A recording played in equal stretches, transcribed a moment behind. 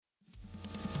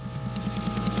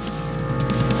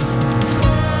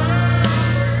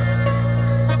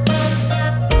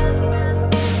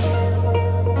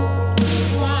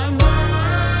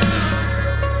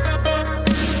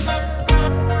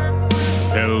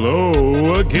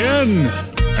Hello again,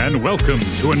 and welcome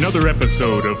to another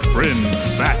episode of Friends,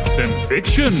 Facts, and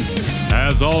Fiction.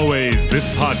 As always, this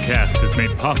podcast is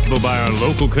made possible by our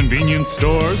local convenience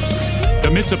stores, the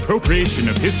misappropriation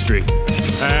of history,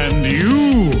 and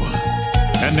you.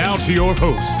 And now to your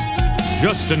hosts,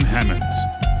 Justin Hammonds,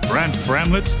 Brant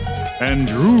Bramlett, and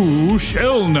Drew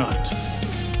Shellnut.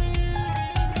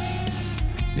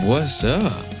 What's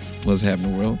up? What's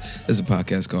happening, world? This is a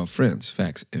podcast called Friends,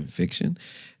 Facts, and Fiction,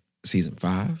 Season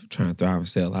 5, Trying to Thrive and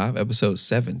Stay Alive, Episode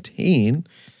 17.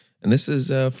 And this is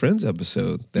a Friends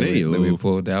episode that we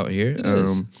pulled out here.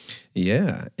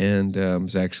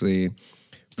 It's actually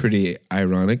pretty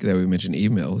ironic that we mentioned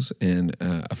emails, and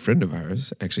a friend of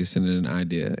ours actually sent in an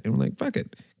idea, and we're like, fuck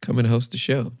it, come and host the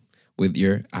show with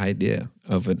your idea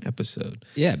of an episode.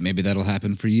 Yeah, maybe that'll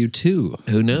happen for you too.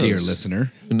 Who knows? Dear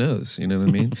listener. Who knows? You know what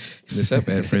I mean? Hit us up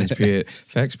at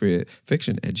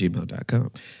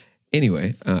friends.facts.fiction@gmail.com.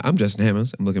 Anyway, I'm Justin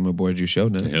Hammonds. I'm looking at my boy Drew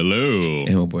Shellnut. Hello.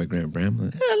 And my boy Grant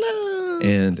Bramlett. Hello.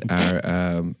 And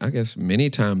our, many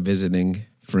time visiting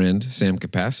friend, Sam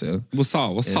Capasso. What's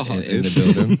up, in the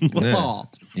building. What's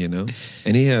up? You know?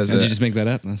 And he has Did you just make that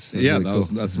up? That's really cool.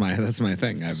 that's my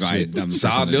thing. I'm the first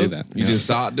Saw, one to do dude. that. You just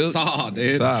saw it, dude. Saw,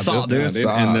 dude. Saw, dude. dude.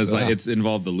 And there's it's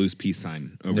involved the loose peace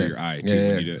sign over your eye too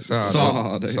when you do it.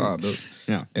 Saw, dude.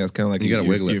 Yeah. It's kind of like you gotta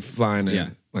wiggle it. You're flying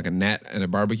like a gnat at a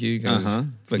barbecue. You kind of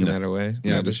flicking that away.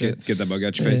 Yeah, just get that bug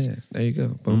out your face. Yeah, there you go.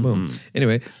 Boom, boom.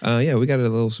 Anyway, we got a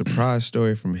little surprise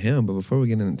story from him. But before we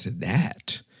get into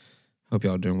that, hope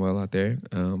y'all doing well out there.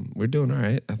 We're doing all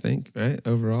right, I think, right?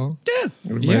 Overall? Yeah.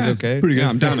 Everybody's okay? Pretty good. Yeah,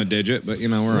 I'm down a digit, but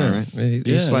we're all right.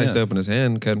 He sliced open his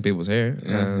hand, cutting people's hair.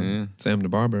 Sam the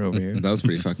barber over here. That was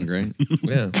pretty fucking great.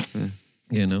 Yeah.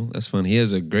 You know, that's fun. He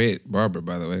is a great barber,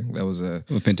 by the way. That was a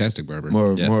fantastic barber.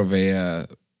 More of a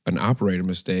an operator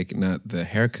mistake, not the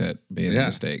haircut being a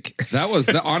mistake. That was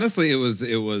honestly, it was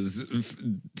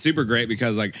super great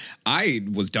because I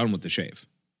was done with the shave.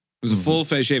 It was a full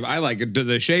face shave.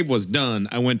 The shave was done.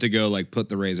 I went to go put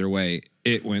the razor away.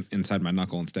 It went inside my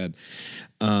knuckle instead.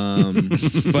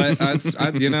 But I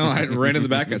ran in the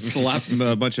back. I slapped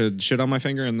a bunch of shit on my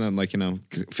finger, and then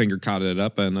finger caught it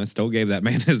up, and I still gave that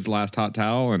man his last hot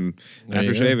towel and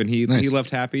aftershave, and he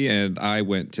left happy, and I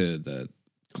went to the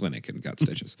clinic and got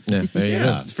stitches. Yeah, there you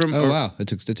go. Wow, it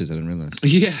took stitches. I didn't realize.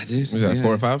 Yeah, dude. Was that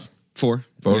 4 or 5? 4.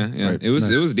 Yeah. Right. It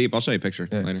was deep. I'll show you a picture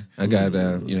later. I got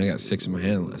I got 6 in my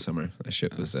hand last summer. That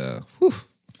shit was woof.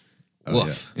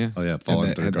 Woof. Yeah. Oh yeah,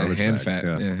 falling through had that garbage hand bags. fat.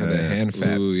 Yeah, had that hand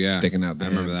fat sticking out there.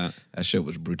 I remember that. That shit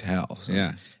was brutal. So.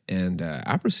 Yeah. And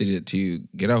I proceeded to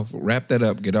wrap that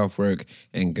up, get off work,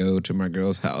 and go to my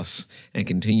girl's house and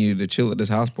continue to chill at this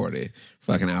house party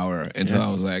for an hour until I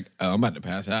was like, oh, I'm about to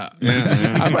pass out.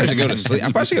 I probably should go to sleep.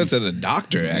 I probably should go to the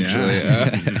doctor, actually.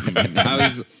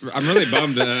 I'm really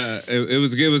bummed. It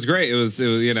was great. It was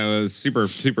a super,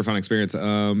 super fun experience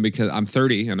because I'm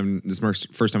 30 and this is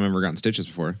first time I've ever gotten stitches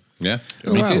before. Yeah.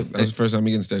 Me too. That was the first time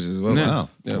you getting stitches as well. No.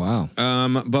 Wow.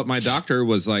 Wow. But my doctor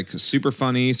was super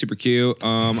funny, super cute.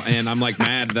 And I'm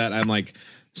mad that I'm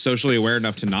socially aware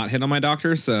enough to not hit on my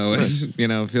doctor. So it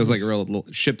feels like a real little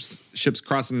ships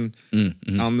crossing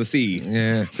on the sea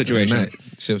situation.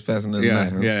 Ships passing in the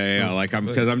night. Huh? Yeah.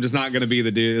 Because I'm just not gonna be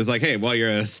the dude. It's hey, while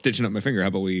you're stitching up my finger, how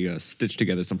about we stitch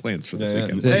together some plans for this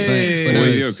weekend? Hey. What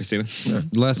about you, Christina?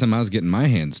 The last time I was getting my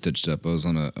hand stitched up, I was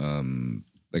on a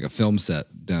film set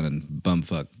down in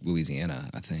bumfuck Louisiana,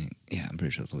 I think. Yeah, I'm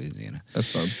pretty sure it's Louisiana. That's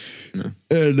fun. Yeah.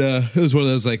 And it was one of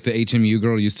those, the HMU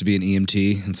girl used to be an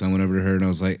EMT, and so I went over to her and I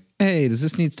was like, hey, does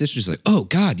this need stitches? She's like, oh,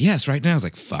 God, yes, right now. I was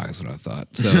like, fuck, that's what I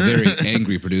thought. So a very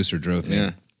angry producer drove me.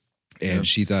 Yeah. And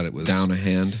she thought it was... Down a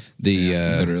hand.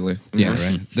 Literally. Yeah,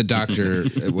 right. The doctor,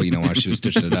 while she was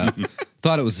stitching it up,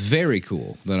 thought it was very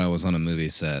cool that I was on a movie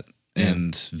set.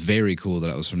 And very cool that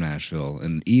I was from Nashville,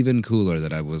 and even cooler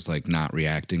that I was not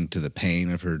reacting to the pain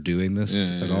of her doing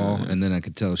this at all. And then I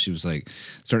could tell she was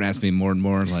starting asking me more and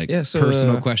more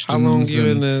personal questions. How long are you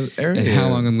in the area? And how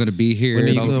long I'm going to be here? When are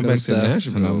you and all going back to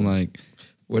Nashville? And I'm like,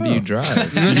 what do you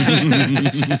drive?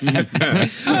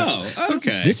 Oh,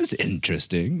 okay. This is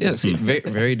interesting. Yeah, see, very,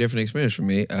 very different experience for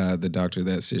me. The doctor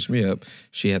that stitched me up,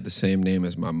 she had the same name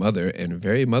as my mother and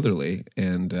very motherly,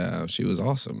 and she was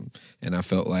awesome. And I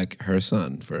felt like her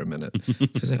son for a minute.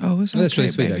 She's like, "Oh, it's okay, that's really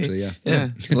sweet, baby." actually. Yeah,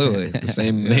 yeah, literally the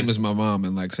same name as my mom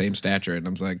and same stature. And I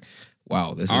was like,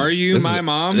 wow, this is... Are you my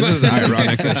mom? This is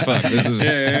ironic as fuck. This is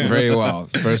very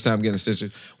wild. First time getting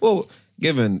stitches. Well,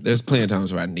 there's plenty of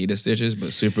times where I needed stitches,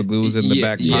 but super glue's in the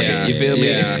back pocket. yeah, you feel me?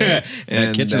 yeah.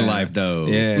 And kitchen life, though.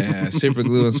 Yeah, super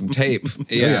glue and some tape.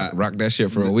 Yeah. rock that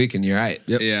shit for a week and you're right.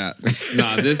 Yeah.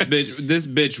 Nah, this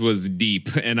bitch was deep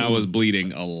and I was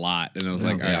bleeding a lot. And I was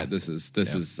like, all right, this is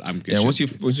I'm good. Yeah, once you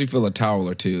feel a towel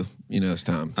or two, you know it's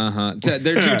time.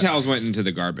 Their 2 towels went into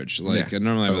the garbage. Like Yeah.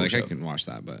 normally I'd be like, Photoshop. I can wash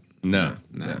that, but No,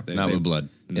 no. not with blood.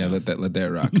 Yeah, let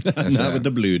that rock. That's Not with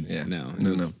the blood. Yeah, no, it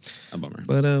no, was no. a bummer.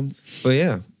 But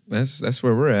yeah, that's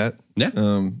where we're at. Yeah.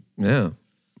 Yeah.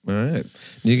 All right.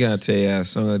 You got a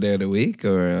song of the day of the week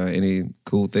or any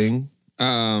cool thing?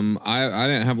 I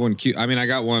didn't have one cute. I mean, I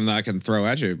got one that I can throw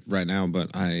at you right now,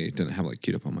 but I didn't have like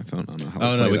queued up on my phone. I don't know how.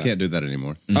 Oh no, play we that. can't do that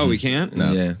anymore. Oh, we can't.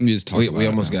 No. Yeah, You just talk we about it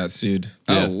almost now. got sued.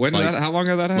 Oh, Yeah, when like- did that? How long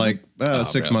ago that happened? Like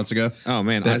 6 bro. months ago. Oh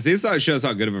man, this shows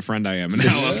how good of a friend I am and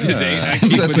how up to date I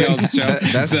keep with y'all's show.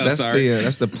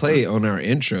 That's the play on our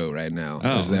intro right now.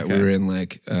 Oh, is that okay. we were in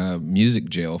like music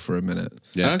jail for a minute.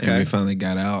 Yeah. Okay. And we finally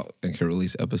got out and could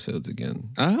release episodes again.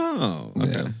 Oh,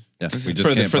 okay. Yeah. Yeah, we just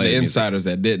For can't the play music. insiders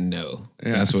that didn't know,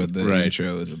 Yeah. that's what the Right.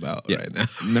 intro is about right now.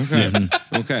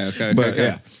 Okay. But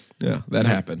okay. yeah, that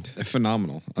happened.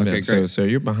 Phenomenal. Okay, Yeah, great. so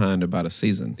you're behind about a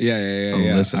season. Yeah. Oh,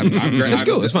 listen. I'm great. It's I'm-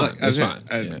 cool. It's fine. It's I-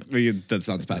 fine. I- Yeah. That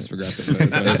sounds passive aggressive.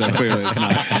 But clearly it's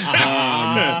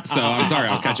not. So I'm sorry.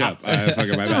 I'll catch up. Fucking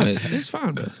my bad. It's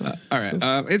fine, bro. All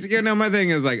right. It's my thing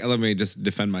is like, let me just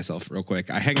defend myself real quick.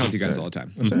 I hang out with you guys all the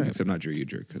time, except not Drew. You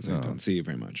Drew because I don't see you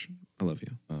very much. I love you.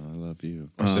 Oh, I love you.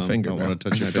 Watch the finger, I bro. want to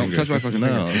touch your Don't finger. touch my fucking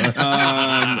no.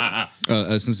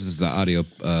 Since this is an audio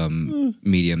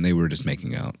medium, they were just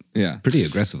making out Yeah, pretty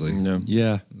aggressively. No.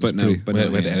 Yeah, but no, pretty- but We no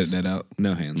had to edit hands. that out.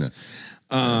 No hands.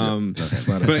 A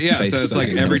lot of But yeah, face so it's like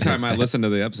sucking every noises. time I listen to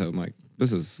the episode, I'm like,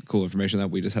 this is cool information that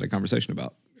we just had a conversation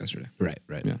about yesterday. Right.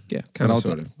 Yeah, Yeah, But kind of,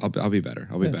 sort of. I'll be better.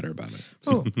 I'll be better about it.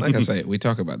 Oh, like I say, we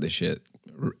talk about this shit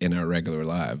in our regular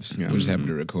lives. Yeah. We just happen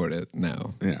to record it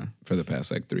now. Yeah. For the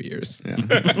past like 3 years. Yeah. All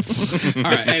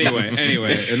right.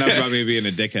 Anyway, enough about me being a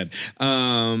dickhead.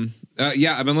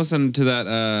 Yeah, I've been listening to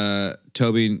that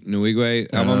Toby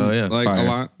Nwigwe album Oh, yeah. like Fire. a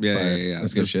lot. Yeah, Fire. yeah.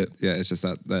 That's good shit. Yeah, it's just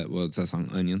that what's that song?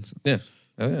 Onions. Yeah.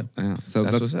 Oh yeah. Yeah. So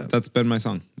That's what's up. that's been my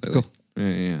song lately. Cool.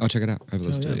 Yeah. I'll check it out. I haven't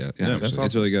listened to it yet. Yeah, that's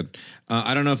it's really good.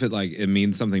 I don't know if it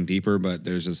means something deeper, but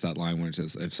there's just that line where it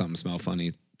says, "If something smells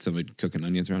funny, somebody cooking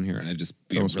onions around here," and I just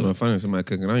Sounds really funny. Somebody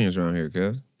cooking onions around here,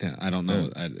 cuz. yeah. I don't know.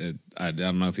 I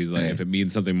don't know if he's like if it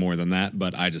means something more than that,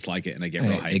 but I just like it and I get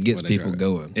real hyped. It gets when I people try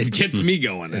going. It gets me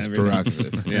going. It's every day.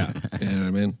 prerogative. Yeah. You know what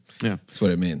I mean? Yeah. That's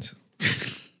what it means.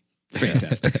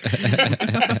 Fantastic.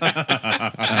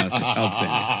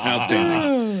 Outstanding.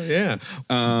 Oh, yeah.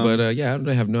 But yeah,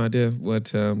 I have no idea what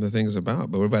the thing is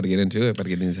about, but we're about to get into it, about to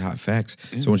get into these hot facts.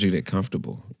 So I want you to get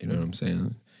comfortable. You know what I'm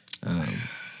saying?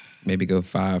 Maybe go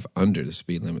 5 under the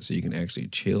speed limit so you can actually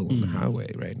chill on the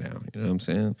highway right now. You know what I'm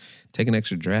saying? Take an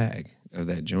extra drag of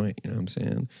that joint. You know what I'm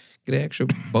saying? Get an extra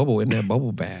bubble in that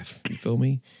bubble bath. You feel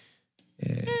me?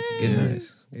 Yeah. Get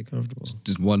nice. Get comfortable.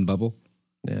 Just one bubble.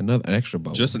 Yeah, an extra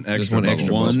bubble. Just an extra one bubble.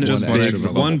 extra One, bubble. just One big, extra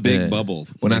bubble. one big Yeah. bubble.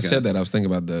 When I Like said that, I was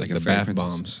thinking about the a fairy bath princess.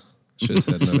 bombs. Should have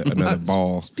said another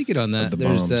ball. Speaking on that, the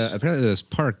there's bombs. apparently there's a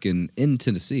park in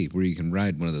Tennessee where you can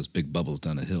ride one of those big bubbles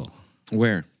down a hill.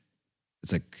 where?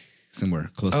 It's like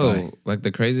somewhere close Oh, by. like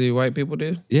the crazy white people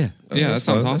do? Yeah. Oh, Yeah, that that's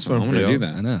sounds fun. That's awesome. I fun want for to do y'all.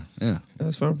 that. I know. Yeah.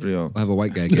 That's fun for y'all. I'll have a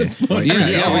white guy gay. Yeah.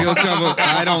 Let's go.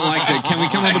 I don't like that. Can we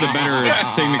come up with a better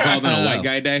thing to call than a white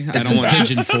guy day? I don't want to.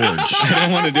 Pigeon Forge. I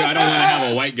don't want to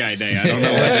have a white guy day. I don't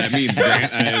know what that means,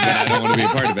 Grant, but I don't want to be a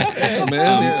part of it.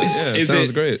 Yeah, Is sounds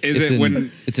it great. Is it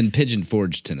when? It's in Pigeon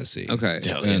Forge, Tennessee. Okay.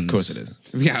 Of course it is.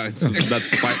 Yeah,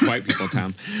 that's white people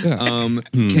town. Yeah.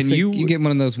 Can So you you get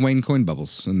one of those Wayne coin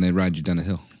bubbles and they ride you down a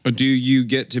hill. do you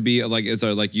get to be like, is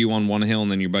there like you on one hill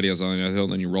and then your buddy is on the other hill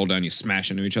and then you roll down, you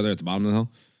smash into each other at the bottom of the hill?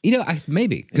 You know,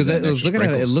 maybe because Is I that was extra looking at it.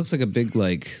 It sprinkles? looks like a big,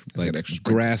 like got extra sprinkles.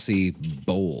 grassy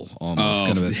bowl almost, Oh,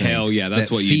 kind of a thing. hell yeah, that's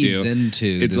that what you feeds do. into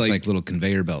It's this like- little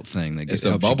conveyor belt thing that It's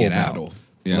helps a you bubble get battle. out.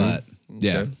 Yeah. But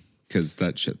yeah, Okay. Because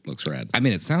that shit looks rad. I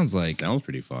mean, it sounds like Sounds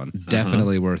pretty fun.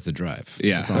 definitely worth the drive.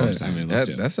 Yeah. That's all I'm Right. saying. I mean, let's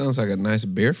do it. That sounds like a nice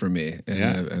beer for me and,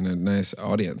 Yeah. and a nice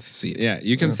audience seat. Yeah,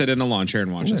 you can sit in a lawn chair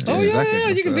and watch this. Oh, yeah,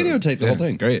 you can videotape the whole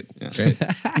thing. Great.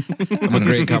 I'm a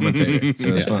great commentator, so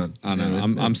it's fun. I know.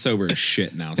 I'm sober as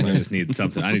shit now, so I just need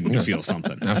something. I need to feel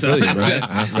something. I feel you, bro.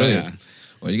 I feel Yeah. you.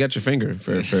 Well, you got your finger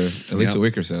for at least Yeah. a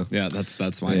week or so. Yeah, that's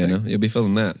my Yeah, thing. no, you'll be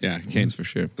feeling that. Yeah, That's for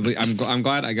sure. I'm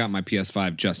glad I got my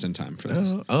PS5 just in time for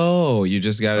this. Oh, you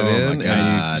just got it in, my and you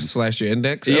God. slashed your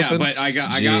index. Yeah, open? but I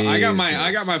got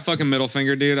my fucking middle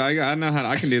finger, dude. I know how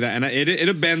I can do that, and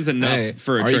it bends enough Hey,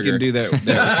 for a or trigger. you can do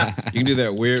that. You can do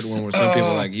that weird one where some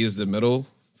people like use the middle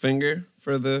finger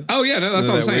for the? Oh yeah, no, that's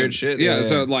what I'm that saying. Weird shit. Yeah,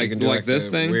 so You like can do, this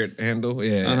the thing. weird handle.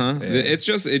 Yeah. Uh-huh. yeah. It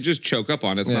just choke up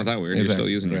on it. It's not that weird. You're still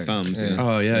Exactly. using your Right. thumbs. Yeah.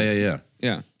 Oh yeah.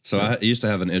 Yeah. So I used to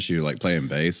have an issue like playing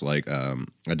bass. Like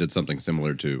I did something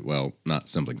similar to, well, not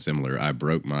something similar. I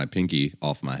broke my pinky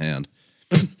off my hand,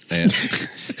 and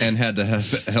had to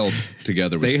have it held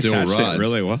together with They steel attached rods. it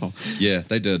really well. Yeah,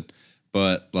 they did.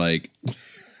 But like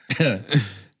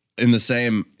in the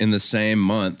same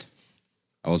month,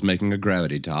 I was making a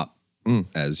gravity top,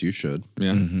 as you should.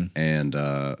 Yeah. And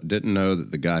didn't know that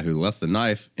the guy who left the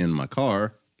knife in my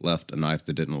car left a knife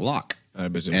that didn't lock.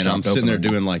 And I'm sitting there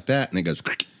doing like that, and it goes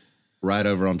right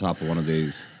over on top of one of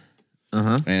these.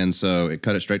 And so it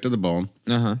cut it straight to the bone.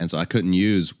 And so I couldn't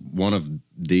use one of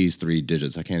these 3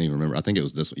 digits. I can't even remember. I think it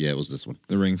was this one. Yeah, it was this one.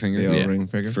 The ring finger. The old Yeah. ring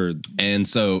finger. For And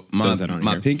so my Those that aren't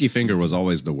here. pinky finger was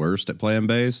always the worst at playing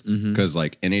bass because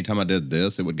like anytime I did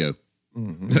this, it would go.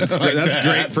 that's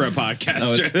great for a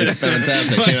podcaster. It's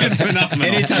fantastic. Phenomenal.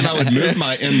 Anytime I would move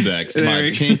my index, There my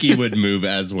you go. pinky would move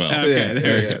as well. Okay,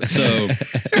 there you go. So,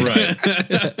 right.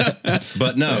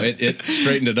 But no, it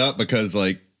straightened it up because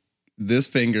like this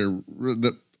finger,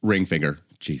 the ring finger,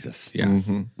 Jesus, Yeah.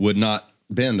 would not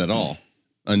bend at all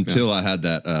until I had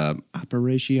that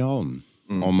operation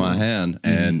on my hand,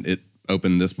 and it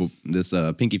opened this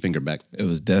pinky finger back. It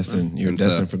was destined. You were And so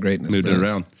destined for greatness. Moved bro. it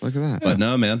around. Look at that. But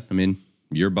no, man. I mean,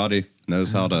 your body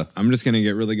knows how to. I'm just gonna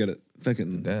get really good at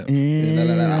fucking Damn.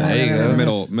 There you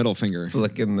go. middle finger.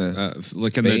 Flicking the.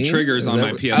 Looking the Bean? triggers Is on that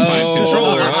my what- PS5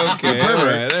 controller. Okay, all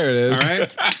right, there it is. All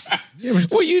right.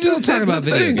 Well, you just Talk about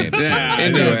video games. Yeah.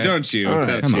 Anyway. Don't you? All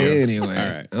right. Don't you? Anyway. All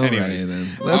right. All right Anyways. then.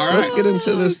 All Let's right. get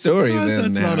into the story Surprised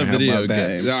then. that's Now. not a How video about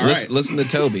that? game. All Listen, right. listen to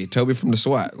Toby. Toby from the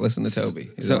SWAT. Listen to Toby.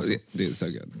 He's So, awesome. dude,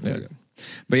 so good. So good.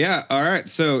 But yeah, all right.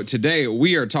 So today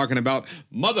we are talking about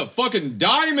motherfucking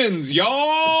diamonds, y'all.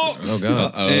 Oh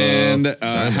god. And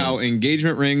how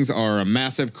engagement rings are a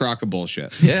massive crock of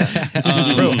bullshit. Yeah,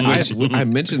 bro. I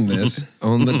mentioned this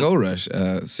on the Gold Rush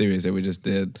series that we just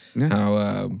did.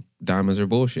 How diamonds are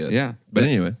bullshit. Yeah. but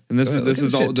anyway, And this look is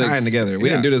at all shit the- tying together. We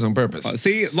yeah. didn't do this on purpose.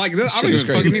 See, like this, I don't Shit is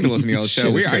even fucking crazy. need to listen to y'all's show.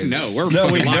 Shit We is already crazy. know. We're No,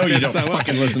 we fucking know locked you in don't so well.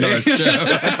 fucking listen to our show.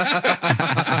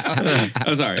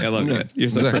 I'm sorry. I love you guys. You're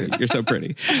so Exactly. pretty. You're so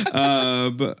pretty.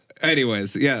 But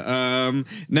anyways, yeah.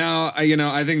 Now,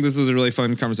 I think this was a really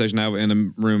fun conversation to have in a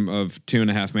room of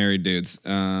 2.5 married dudes.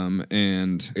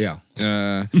 And Yeah.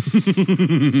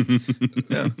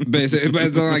 basically,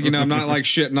 but like, I'm not like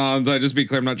shitting on, just be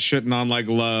clear, I'm not shitting on like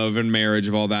love and marriage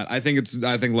of all that. I think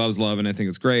love's love and I think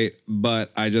it's great,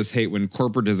 but I just hate when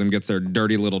corporatism gets their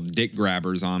dirty little dick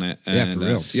grabbers on it. Yeah, And, for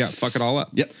real. yeah, fuck it all up.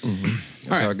 Yep.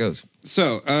 That's how it goes.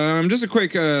 So, just a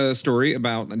quick story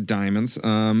about diamonds.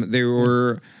 They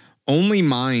were only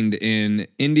mined in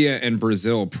India and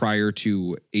Brazil prior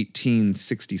to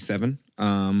 1867.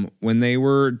 When they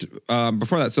were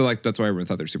before that, so like that's why everyone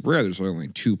thought they're super rare. There's only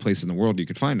 2 places in the world you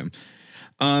could find them.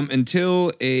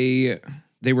 Until they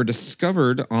were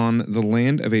discovered on the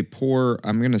land of a poor.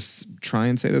 I'm gonna try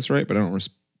and say this right, but I don't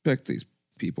respect these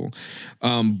people.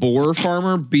 Boer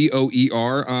farmer,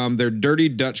 Boer. They're dirty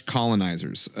Dutch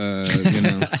colonizers. I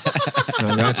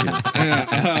got you.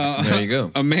 There you go.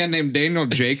 A man named Daniel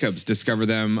Jacobs discovered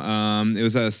them. It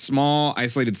was a small,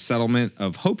 isolated settlement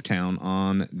of Hopetown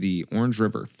on the Orange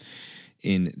River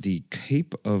in the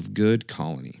Cape of Good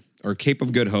colony, or Cape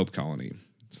of Good Hope colony.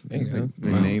 There you go.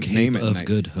 They Wow. name Cape it of nice.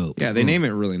 Good Hope. Yeah, they name it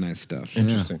really nice stuff.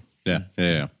 Interesting.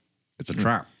 Yeah. It's a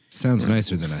trap. Sounds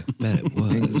nicer than I bet it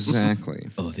was. Exactly.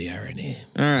 Oh, the irony.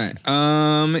 All right.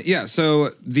 Yeah. So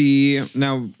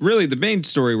really the main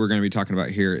story we're going to be talking about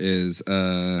here is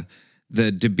the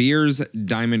De Beers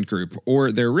Diamond Group,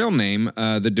 or their real name,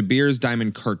 the De Beers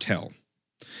Diamond Cartel.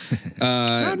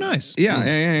 Oh, nice.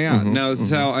 Yeah. No,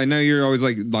 so I know you're always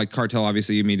like cartel.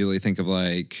 Obviously, you immediately think of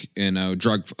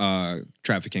drug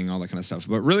trafficking, all that kind of stuff.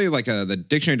 But really, the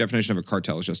dictionary definition of a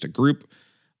cartel is just a group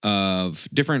of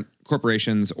different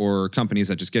corporations or companies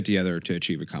that just get together to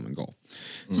achieve a common goal.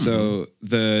 So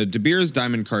the De Beers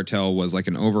Diamond Cartel was like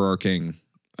an overarching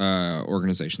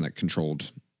organization that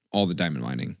controlled all the diamond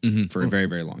mining for a very,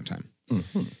 very long time.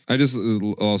 I just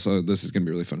also, this is going to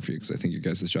be really fun for you because I think you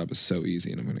guys' job is so easy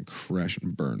and I'm going to crash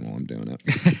and burn while I'm doing it.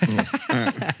 All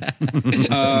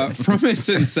right. From its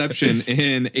inception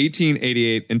in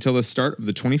 1888 until the start of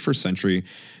the 21st century,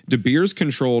 De Beers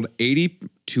controlled 80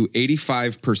 to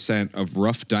 85% of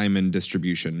rough diamond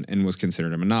distribution and was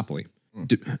considered a monopoly.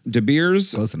 De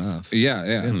Beers, Close enough.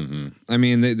 yeah. I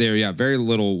mean, they're very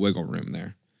little wiggle room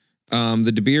there.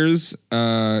 The De Beers,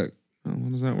 what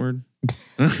is that word?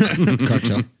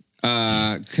 Cartel.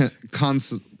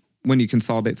 When you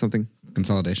consolidate something,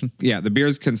 Consolidation? Yeah, the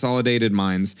Beers Consolidated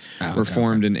Mines were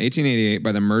formed in 1888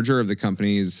 by the merger of the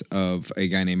companies of a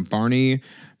guy named Barney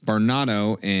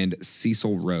Barnado and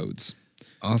Cecil Rhodes.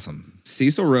 Awesome.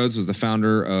 Cecil Rhodes was the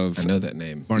founder of... I know that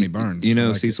name. Barney Barnes. You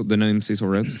know the name Cecil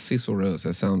Rhodes? Cecil Rhodes.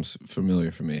 That sounds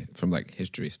familiar for me from like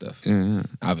history stuff. Yeah.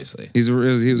 Obviously. He was a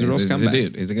real scumbag. He's a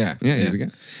dude. He's a guy. Yeah, he's a guy.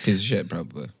 Piece of shit,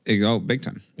 probably. Oh, big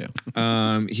time.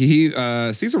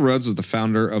 Yeah. Cecil Rhodes was the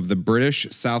founder of the British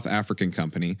South African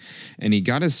Company, and he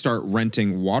got his start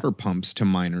renting water pumps to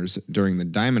miners during the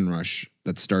diamond rush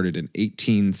that started in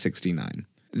 1869.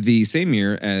 The same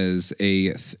year as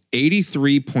a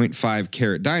 83.5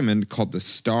 carat diamond called the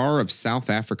Star of South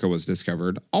Africa was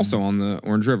discovered, also on the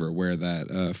Orange River, where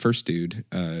that first dude,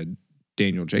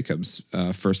 Daniel Jacobs,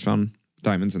 first found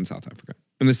diamonds in South Africa.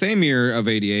 In the same year of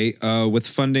 88, with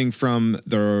funding from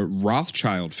the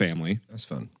Rothschild family. That's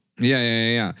fun.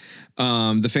 Yeah.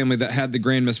 The family that had the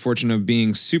grand misfortune of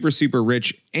being super, super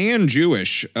rich and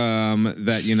Jewish,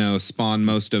 that, spawned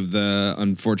most of the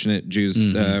unfortunate Jews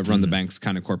run the banks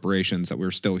kind of corporations that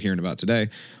we're still hearing about today.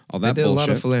 All that They did bullshit.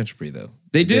 a lot of philanthropy, though.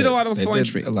 They did a lot of They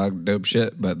philanthropy. did a lot of dope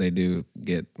shit, but they do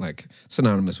get like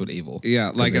synonymous with evil.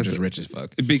 Yeah, like they're I just said, rich as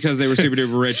fuck. because they were super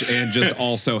duper rich and just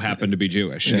also happened to be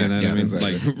Jewish. You know what I mean?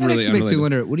 exactly. Like That really actually makes me unrelated.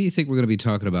 wonder, what do you think we're going to be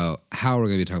talking about? How we're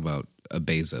going to be talking about a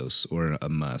Bezos or a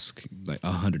Musk like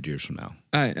 100 years from now?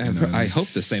 I hope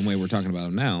the same way we're talking about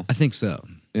them now. I think so.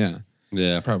 Yeah.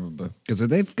 Yeah. Probably. Because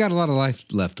they've got a lot of life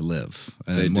left to live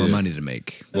and They more do. money to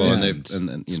make. Well, and and they've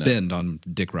and spend on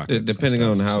dick rockets. Depending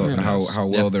and on stuff. how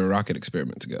well their rocket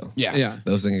experiments go. Yeah.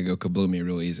 Those things can go kabloomy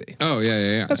real easy. Oh,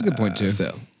 yeah. That's a good point, too.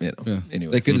 So,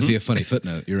 anyway. That could just be a funny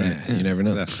footnote. You're right. You never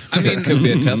know. I mean, it could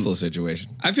be a Tesla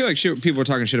situation. I feel like people were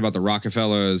talking shit about the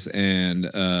Rockefellers and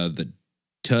the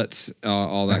Tuts,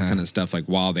 all that kind of stuff, like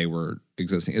while they were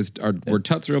existing. Were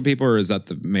Tuts real people, or is that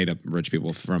the made up rich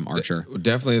people from Archer?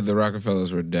 Definitely, the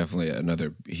Rockefellers were definitely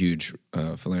another huge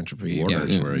philanthropy.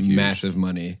 Waters were huge. Massive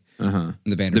money. The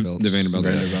Vanderbilts. The Vanderbilts.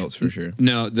 Vanderbilts for sure.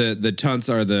 No, the Tunts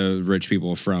are the rich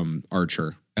people from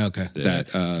Archer. Okay. That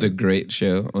The great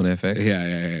show on FX.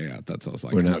 yeah. That's what I was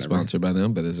like. We're not whatever. sponsored by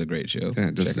them, but it's a great show.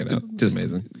 Yeah, just Check it out. It's just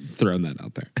amazing. Throwing that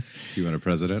out there. You want a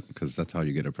president? Because that's how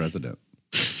you get a president.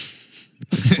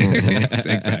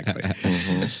 Exactly.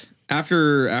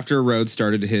 After Rhodes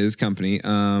started his company,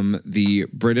 the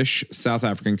British South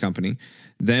African Company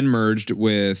then merged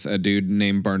with a dude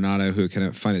named Barnado who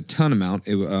couldn't find a ton amount.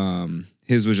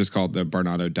 His was just called the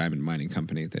Barnado Diamond Mining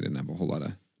Company. They didn't have a whole lot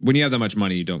of. When you have that much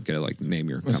money, you don't get to like name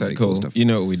your What's company that cool? stuff. You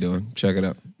know what we're doing. Check it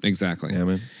out. Exactly. Yeah,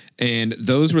 man. And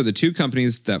those were the two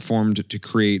companies that formed to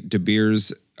create De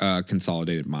Beers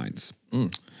Consolidated Mines.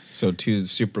 So 2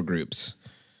 super groups.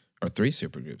 Or 3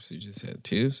 super groups. You just said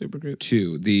 2 super groups?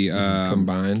 Two, the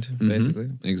Combined, basically.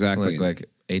 exactly. Like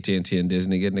AT&T and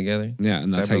Disney getting together. yeah,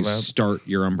 and that's type how you of vibe. start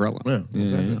your umbrella. Yeah,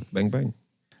 exactly. Bang, bang.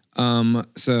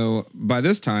 So by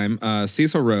this time,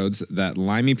 Cecil Rhodes, that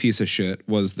limey piece of shit,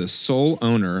 was the sole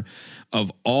owner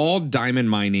of all diamond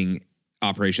mining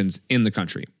operations in the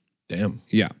country. Damn.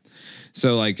 Yeah.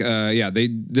 So like,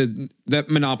 that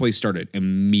monopoly started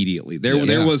immediately.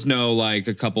 There was no like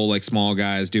a couple like small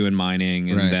guys doing mining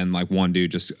and Right. then like one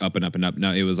dude just up and up and up.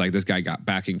 No, it was like this guy got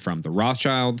backing from the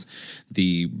Rothschilds,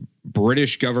 the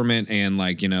British government, and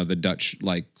like, the Dutch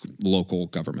like local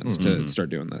governments to start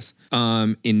doing this.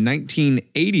 In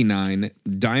 1989,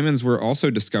 diamonds were also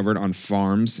discovered on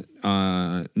farms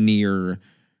near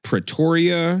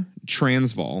Pretoria,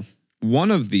 Transvaal.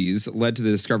 One of these led to the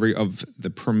discovery of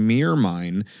the Premier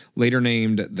Mine, later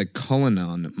named the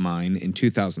Cullinan Mine in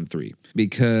 2003.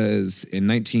 Because in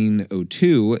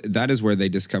 1902, that is where they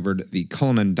discovered the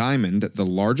Cullinan Diamond, the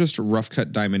largest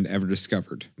rough-cut diamond ever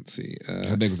discovered. Let's see.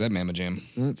 How big was that Mamma Jam?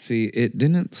 Let's see. It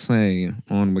didn't say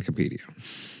on Wikipedia.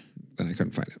 And I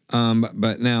couldn't find it.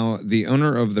 But now, the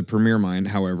owner of the Premier Mine,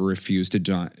 however, refused to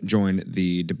join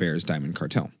the De Beers Diamond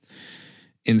Cartel.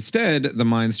 Instead, the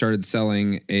mine started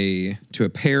selling to a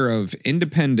pair of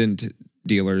independent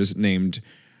dealers named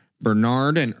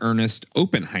Bernard and Ernest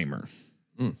Oppenheimer,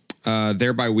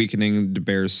 thereby weakening De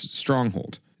Beers'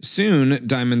 stronghold. Soon,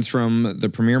 diamonds from the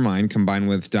Premier Mine, combined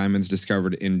with diamonds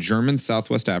discovered in German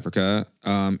Southwest Africa,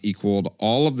 equaled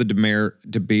all of the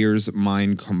De Beers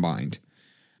mine combined.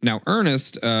 Now,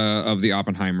 Ernest of the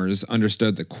Oppenheimers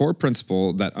understood the core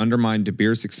principle that undermined De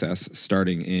Beers' success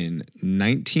starting in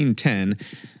 1910.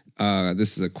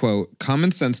 This is a quote: "Common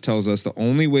sense tells us the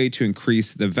only way to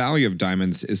increase the value of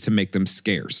diamonds is to make them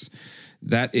scarce.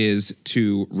 That is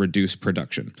to reduce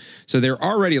production." So they're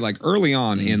already like early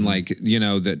on in like, the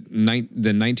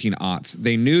 1900s.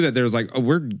 They knew that there was like,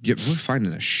 we're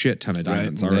finding a shit ton of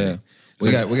diamonds already. Yeah.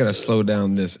 We got to slow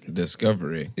down this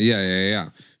discovery. Yeah.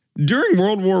 During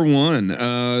World War I,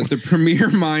 the premier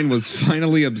mine was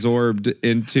finally absorbed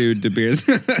into De Beers.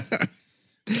 All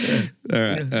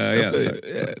right. I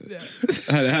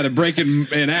had a break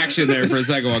in action there for a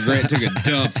second while Grant took a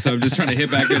dump, so I'm just trying to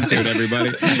hit back into it,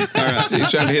 everybody. All right. So you're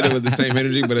trying to hit it with the same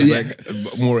energy, but it's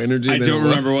like more energy. I don't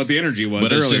remember what the energy was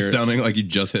but earlier. It's just sounding like you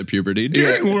just hit puberty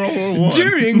during World War I.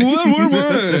 During World War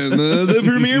I, the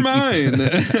premier mine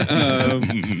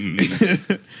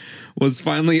was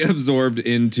finally absorbed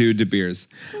into De Beers.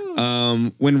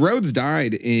 When Rhodes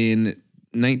died in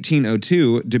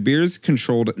 1902, De Beers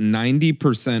controlled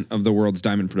 90% of the world's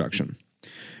diamond production.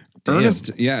 Damn.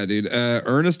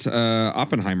 Ernest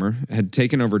Oppenheimer had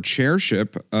taken over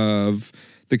chairship of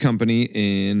the company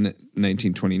in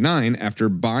 1929 after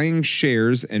buying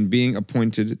shares and being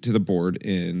appointed to the board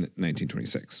in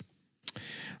 1926.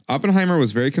 Oppenheimer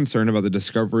was very concerned about the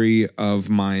discovery of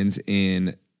mines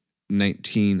in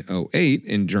 1908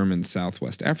 in German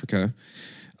Southwest Africa,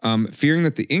 fearing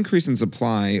that the increase in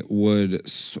supply would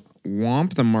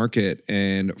swamp the market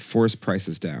and force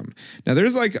prices down. Now,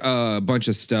 there's like a bunch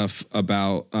of stuff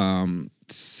about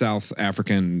South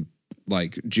African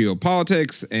like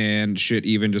geopolitics and shit,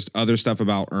 even just other stuff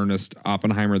about Ernest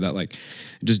Oppenheimer that like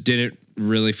just didn't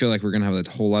really feel like we're gonna have a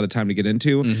whole lot of time to get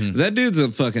into. Mm-hmm. That dude's a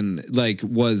fucking like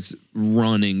was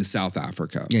running South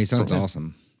Africa. Yeah, he sounds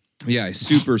awesome. Yeah,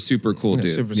 super cool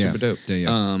dude. Super dope.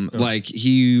 Like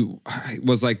he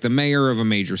was like the mayor of a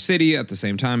major city at the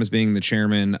same time as being the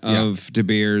chairman of De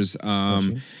Beers.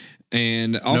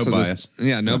 And also no bias.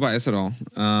 No bias at all.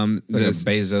 Like a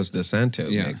Bezos DeSanto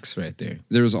mix right there.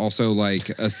 There was also like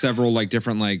several like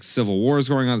different like civil wars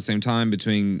going on at the same time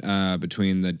between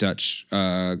the Dutch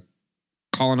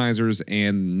colonizers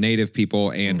and native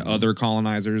people and other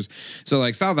colonizers. So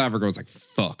like South Africa was like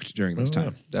fucked during this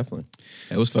time. Definitely.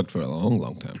 It was fucked for a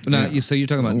long time. But now, so you're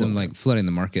talking about them like flooding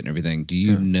the market and everything. Do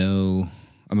you know,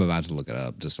 I'm about to look it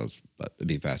up but it'd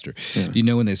be faster. Yeah. Do you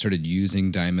know when they started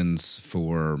using diamonds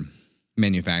for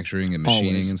manufacturing and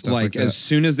machining and stuff like that? As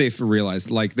soon as they realized,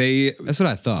 like that's what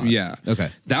I thought. Yeah.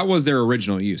 Okay. That was their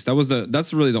original use.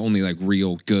 That's really the only like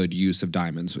real good use of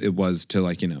diamonds. It was to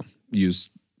like, use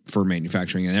for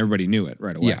manufacturing, and everybody knew it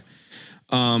right away.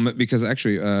 Yeah. Because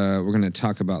actually, we're going to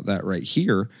talk about that right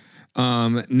here.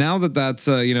 Now that's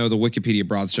the Wikipedia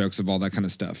broad strokes of all that kind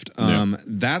of stuff.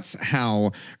 That's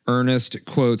how Ernest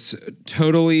quotes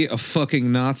totally a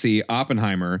fucking Nazi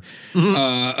Oppenheimer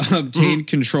obtained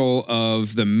control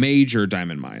of the major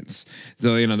diamond mines.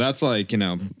 So that's like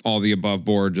all the above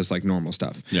board, just like normal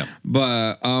stuff. Yeah.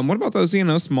 But what about those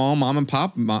small mom and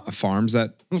pop farms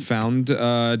that found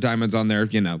diamonds on their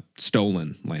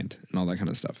stolen land and all that kind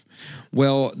of stuff?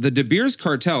 Well, the De Beers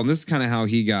cartel, and this is kind of how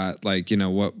he got like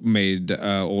what made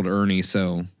old Ernie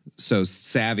so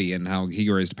savvy and how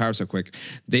he raised to power so quick.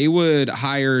 They would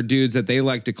hire dudes that they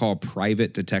like to call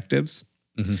private detectives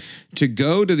to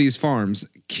go to these farms,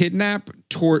 kidnap,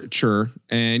 torture,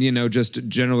 and just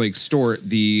generally extort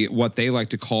what they like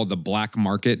to call the black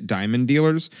market diamond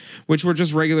dealers, which were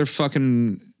just regular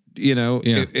fucking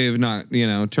if not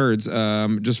turds,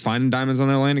 just finding diamonds on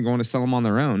their land and going to sell them on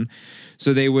their own.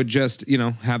 So they would just,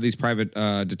 have these private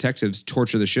detectives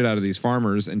torture the shit out of these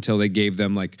farmers until they gave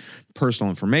them like personal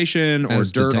information or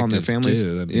dirt on their families.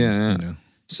 Too.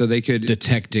 So they could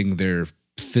detecting their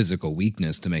physical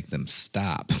weakness to make them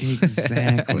stop.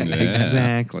 Exactly.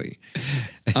 Exactly.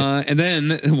 And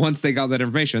then once they got that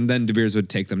information, then De Beers would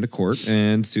take them to court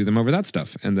and sue them over that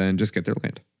stuff and then just get their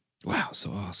land. Wow,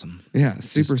 so awesome. Yeah,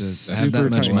 super have that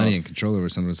much money and control over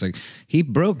someone. It's like, he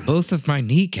broke both of my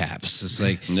kneecaps. It's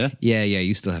like, yeah,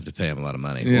 you still have to pay him a lot of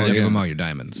money. Well, give him all your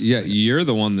diamonds. Yeah, you're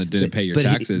the one that didn't pay your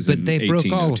taxes. But they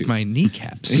broke all of my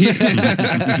kneecaps.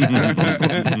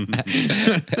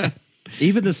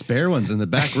 Even the spare ones in the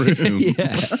back room.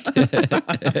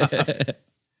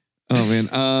 Oh man,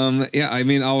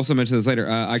 I'll also mention this later.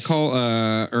 I call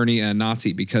Ernie a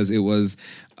Nazi because it was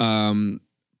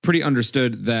pretty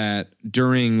understood that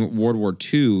during World War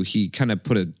II, he kind of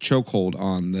put a chokehold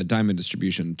on the diamond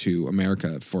distribution to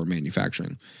America for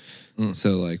manufacturing.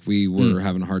 So like we were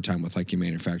having a hard time with like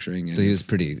manufacturing. And so he was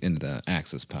pretty into the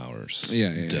Axis powers. Yeah.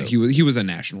 He was a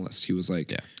nationalist. He was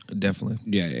like, definitely.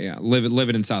 Yeah.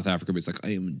 Living in South Africa, but he's like, I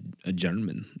am a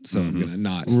German, so I'm gonna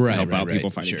not help out people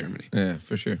fighting Germany. Yeah,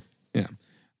 for sure. Yeah.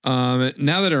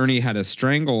 Now that Ernie had a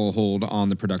stranglehold on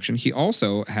the production, he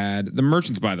also had the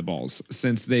merchants buy the balls,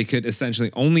 since they could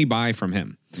essentially only buy from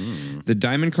him. The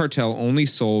diamond cartel only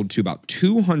sold to about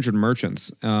 200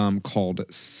 merchants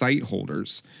called sight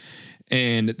holders.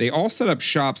 And they all set up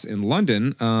shops in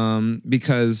London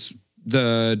because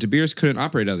the De Beers couldn't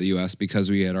operate out of the U.S. because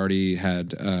we had already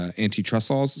had antitrust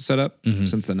laws set up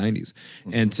since the 90s.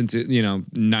 And since,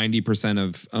 90%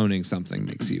 of owning something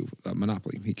makes you a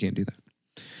monopoly, he can't do that.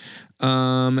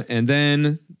 And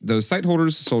then those site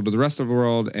holders sold to the rest of the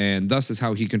world, and thus is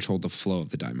how he controlled the flow of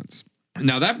the diamonds.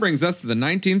 Now that brings us to the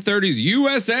 1930s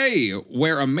USA,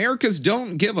 where Americans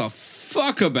don't give a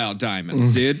fuck about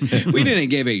diamonds, dude. We didn't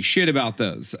give a shit about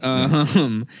those.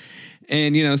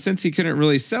 And, since he couldn't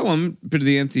really sell them due to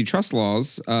the antitrust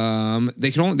laws,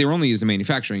 they were only used in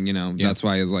manufacturing, That's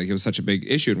why it was such a big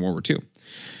issue in World War II.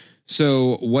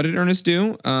 So what did Ernest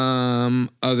do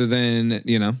other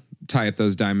than, tie up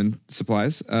those diamond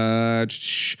supplies?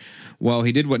 Well,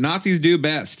 he did what Nazis do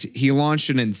best. He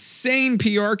launched an insane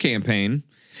PR campaign.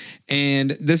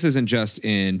 And this isn't just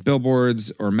in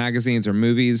billboards or magazines or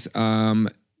movies.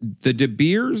 The De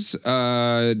Beers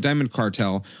Diamond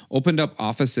Cartel opened up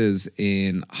offices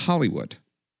in Hollywood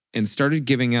and started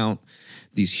giving out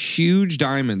these huge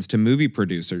diamonds to movie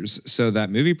producers so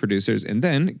that movie producers and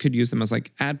then could use them as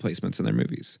like ad placements in their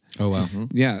movies. Oh, wow.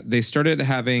 Yeah. They started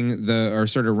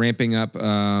started ramping up,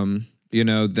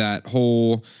 that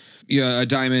whole... a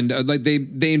diamond,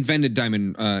 they invented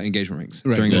diamond engagement rings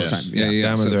during this time. Yeah.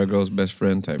 Diamonds are a girl's best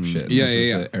friend type shit. Yeah, this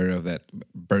is the era of that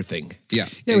birthing. Yeah.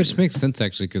 Yeah, which makes sense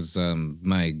actually, because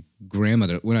my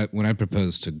grandmother, when I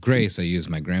proposed to Grace, I used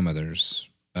my grandmother's,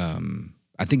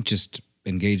 I think just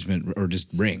engagement or just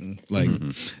ring. Like,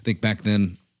 I think back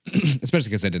then, especially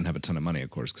because I didn't have a ton of money,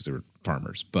 of course, because they were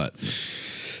farmers, but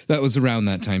that was around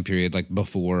that time period, like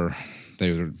before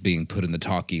they were being put in the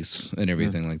talkies and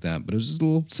everything like that. But it was just a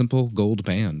little simple gold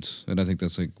band. And I think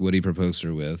that's like what he proposed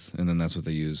her with. And then that's what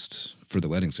they used for the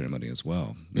wedding ceremony as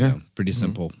well. Pretty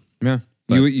simple. Yeah.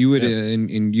 But, you would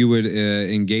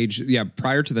engage. Yeah.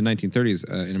 Prior to the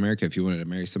 1930s in America, if you wanted to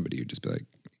marry somebody, you'd just be like,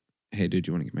 hey, dude,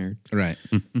 you want to get married? Right.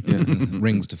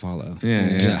 Rings to follow.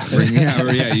 Yeah.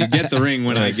 You get the ring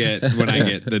when I get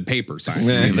the paper signed.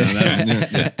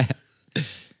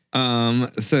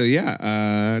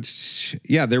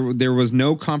 There was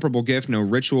no comparable gift, no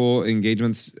ritual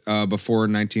engagements before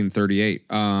 1938.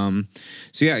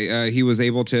 He was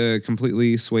able to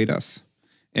completely sway us.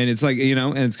 And it's like,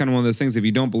 and it's kind of one of those things, if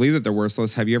you don't believe that they're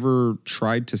worthless, have you ever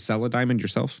tried to sell a diamond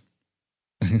yourself?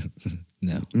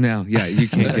 No, yeah, you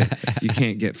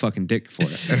can't get fucking dick for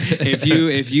it.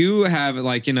 If you have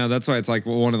that's why it's like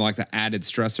one of the added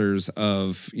stressors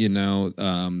of,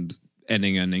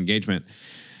 ending an engagement.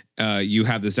 You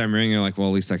have this diamond ring, and you're like, well,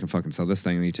 at least I can fucking sell this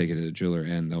thing. And you take it to the jeweler,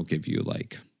 and they'll give you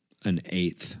like an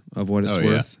eighth of what it's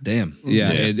worth. Damn.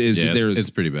 Yeah, it is. Yeah, it's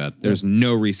pretty bad. There's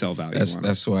no resale value.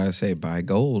 That's why I say buy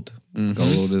gold.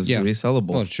 Gold is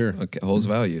resellable. Oh, sure. It holds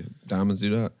value. Diamonds do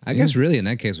not. I guess really in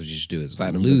that case, what you should do is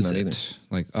Platinum lose does not it. either.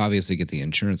 Like obviously get the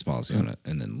insurance policy on it,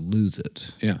 and then lose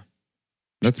it. Yeah,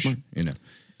 that's smart. And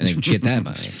then get that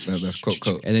money. That's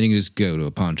quote. And then you can just go to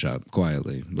a pawn shop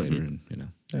quietly later, and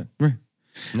Yeah. Right.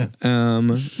 Yeah.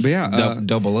 But yeah,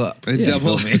 double up.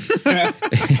 Double.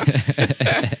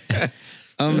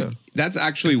 That's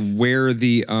actually where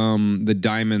the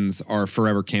Diamonds Are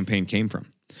Forever campaign came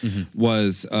from.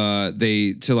 Was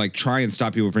they to try and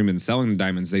stop people from even selling the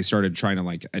diamonds? They started trying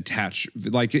to attach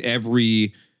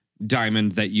every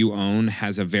diamond that you own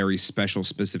has a very special,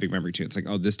 specific memory to it. It's like,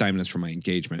 oh, this diamond is from my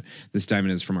engagement. This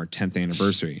diamond is from our 10th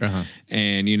anniversary.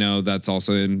 And, that's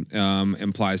also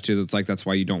implies too, that's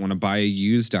why you don't want to buy a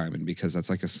used diamond, because that's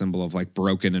like a symbol of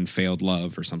broken and failed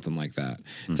love or something like that.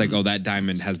 It's like, oh, that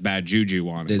diamond has bad juju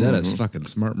on it. Dude, that is fucking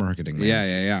smart marketing, man.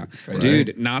 Yeah. Right.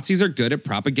 Dude, Nazis are good at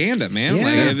propaganda, man.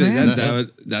 Yeah, man.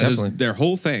 That is their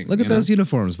whole thing. Look at those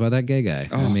uniforms by that gay guy.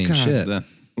 Oh, I mean, God. shit.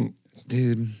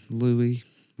 Dude, Louis.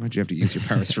 Why'd you have to use your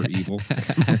powers for evil?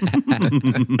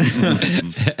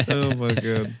 Oh my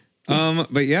god.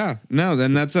 But yeah, no,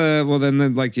 then that's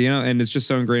and it's just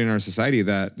so ingrained in our society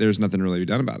that there's nothing really to be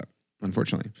done about it,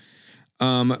 unfortunately.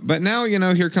 But now,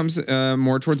 here comes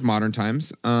more towards modern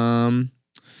times.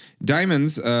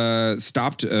 Diamonds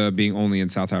stopped being only in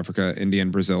South Africa, India,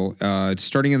 and Brazil.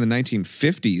 Starting in the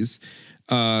 1950s,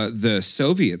 the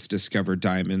Soviets discovered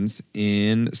diamonds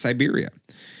in Siberia.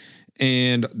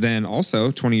 And then also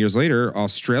 20 years later,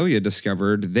 Australia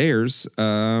discovered theirs,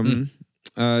 a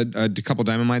couple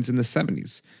diamond mines in the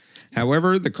 70s.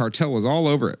 However, the cartel was all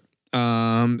over it.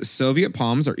 Soviet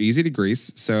palms are easy to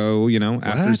grease. So,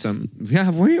 after some,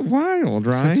 wild,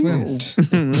 right?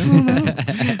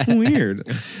 Weird.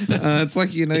 It's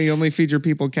like, you only feed your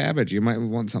people cabbage. You might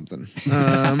want something.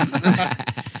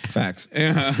 Facts.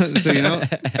 Yeah. So,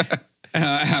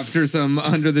 after some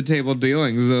under the table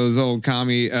dealings, those old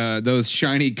those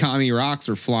shiny commie rocks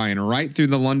were flying right through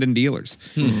the London dealers.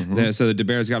 So the De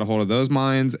Beers got a hold of those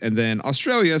mines, and then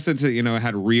Australia, since it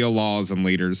had real laws and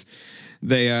leaders,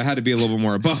 they had to be a little bit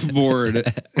more above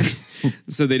board.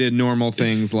 So they did normal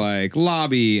things like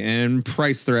lobby and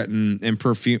price threaten and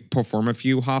perform a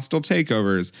few hostile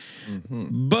takeovers.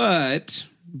 But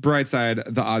bright side,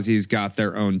 the Aussies got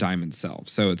their own diamond self.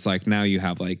 So it's like now you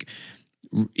have like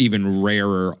even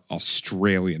rarer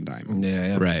Australian diamonds.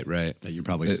 Yeah. Right. That you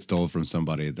probably stole from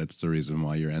somebody. That's the reason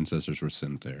why your ancestors were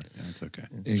sent there. Yeah, it's okay.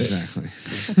 Exactly.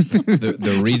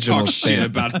 The regional Talk shit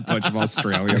stamp. about a bunch of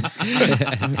Australians.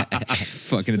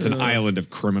 Fucking, it's an island of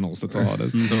criminals. That's all it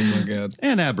is. Oh my God.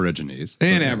 And Aborigines.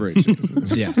 And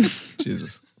Aborigines. Yeah.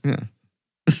 Jesus. Yeah.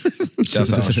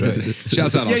 Shouts out Australia.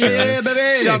 Shouts out Australia.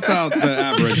 baby. Shouts out the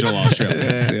Aboriginal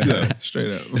Australians. Yeah.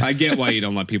 Straight up. I get why you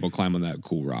don't let people climb on that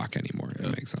cool rock anymore. It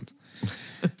makes sense.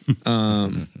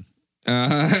 And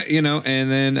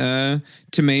then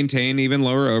to maintain even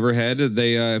lower overhead,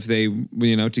 they if they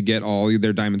to get all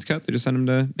their diamonds cut, they just send them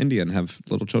to India and have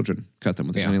little children cut them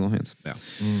with their tiny little hands.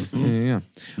 Yeah.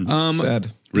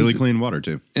 Sad. Really clean water,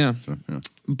 too. Yeah. So, yeah.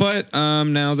 But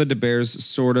now the De Beers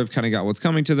sort of kind of got what's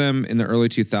coming to them. In the early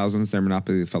 2000s, their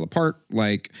monopoly fell apart.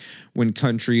 Like when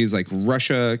countries like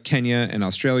Russia, Kenya, and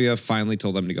Australia finally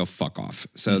told them to go fuck off.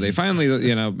 So they finally,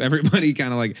 everybody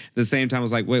kind of like at the same time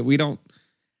was like, wait, we don't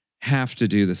have to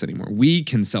do this anymore. We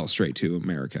can sell straight to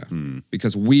America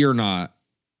because we are not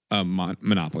a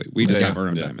monopoly. We just have our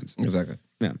own diamonds. Exactly.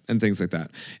 Yeah, and things like that.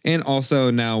 And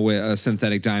also now with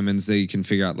synthetic diamonds, they can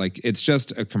figure out like it's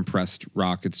just a compressed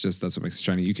rock. It's just that's what makes it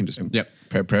shiny. You can just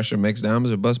Pressure makes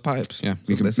diamonds or bust pipes. Yeah,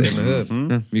 you can say in the hood.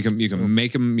 yeah, you can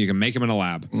make them. You can make them in a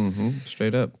lab.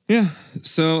 Straight up. Yeah.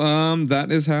 So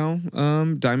that is how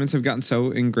diamonds have gotten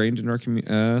so ingrained in our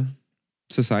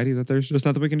society that there's just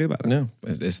nothing we can do about it. No,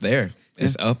 it's there.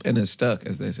 It's up and it's stuck,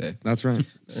 as they say. That's right.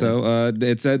 So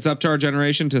it's up to our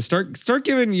generation to start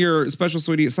giving your special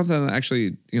sweetie something that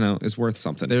actually is worth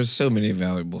something. There's so many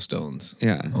valuable stones.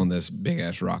 On this big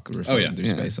ass rock we're floating through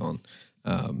space on.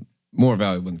 More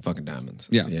valuable than fucking diamonds.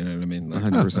 Yeah. You know what I mean? Like,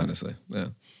 100%. honestly. Yeah.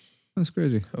 That's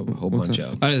crazy. A whole bunch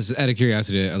of them. I just, out of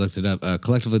curiosity, I looked it up.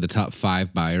 Collectively, the top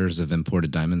 5 buyers of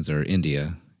imported diamonds are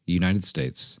India, United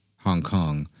States, Hong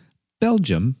Kong,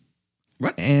 Belgium,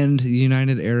 and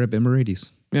United Arab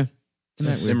Emirates. Yeah.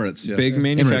 Emirates, yeah. Big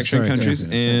manufacturing Emirates, sorry, countries,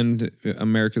 and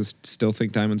Americans still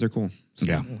think diamonds are cool. So.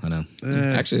 Yeah, I know.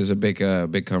 Actually, there's a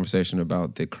big conversation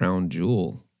about the crown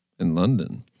jewel in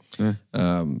London.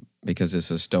 Because it's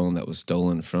a stone that was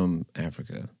stolen from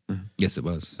Africa. Yes, it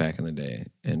was. Back in the day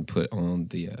and put on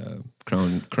the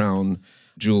crown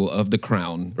jewel of the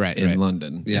crown in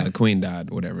London. Yeah. And the queen died,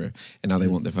 whatever. And now they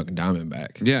want their fucking diamond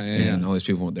back. And all these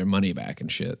people want their money back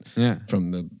and shit.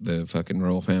 From the fucking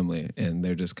royal family. And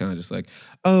they're just kind of just like,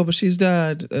 oh, but she's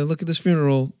died. Look at this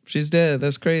funeral. She's dead.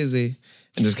 That's crazy.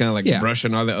 And just kind of like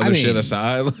brushing all the other shit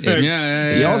aside.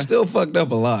 Y'all still fucked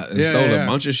up a lot and stole a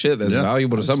bunch of shit that's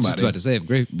valuable to somebody. I was just about to say, if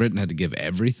Great Britain had to give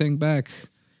everything back,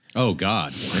 oh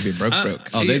God, they'd be broke.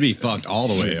 Oh, they'd be fucked all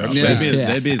the way up.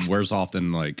 They'd be worse off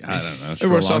than like I don't know, Sri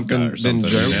Lanka or something.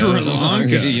 Sri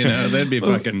Lanka, they'd be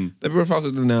fucking. They'd be worse off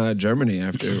than Germany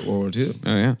after World War II.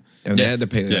 Oh yeah, and they had to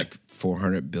pay like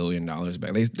 $400 billion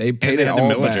back. They paid it all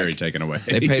the military back. taken away.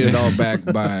 They paid it all back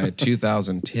by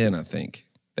 2010, I think.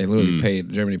 They literally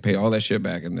Germany paid all that shit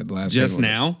back in the last just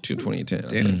now to 2010.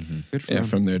 Damn. Good for them.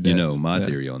 From their debts. My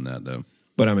theory on that though.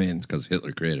 But I mean, it's because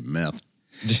Hitler created meth.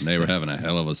 And they were having a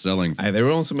hell of a selling. They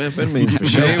were on some amphetamines for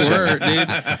sure. They were, dude. They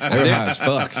were high as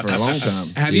fuck for a long time.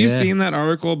 Have you seen that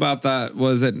article about that?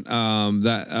 Was it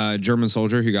that German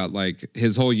soldier who got like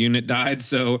his whole unit died?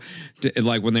 So,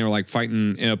 like when they were like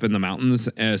fighting up in the mountains,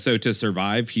 so to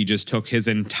survive, he just took his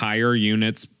entire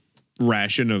unit's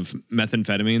ration of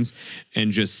methamphetamines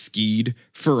and just skied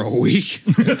for a week.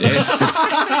 Just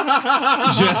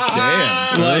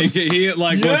like he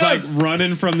like was like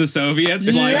running from the Soviets.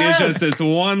 Like it's just this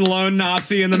one lone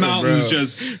Nazi in the mountains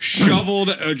just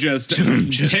shoveled just 10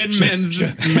 men's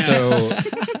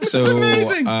meth. So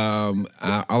amazing. All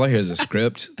I hear is a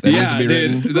script that needs to be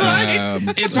written.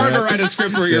 It's hard to write a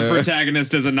script where your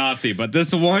protagonist is a Nazi, but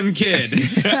this one kid,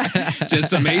 just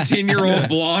some 18-year-old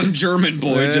blonde German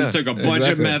boy, just took took a bunch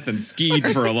of meth and skied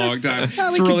for a long time.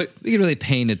 We could really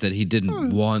paint it that he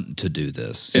didn't want to do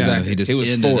this. Exactly. He just He was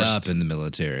ended forced. up in the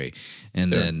military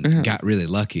and then got really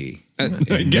lucky. Got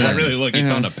really lucky.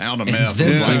 Found a pound of meth. Then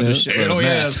Was found a like, shitload of hell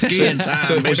yeah, meth. skiing time,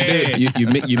 So what baby.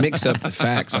 you mix up the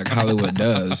facts like Hollywood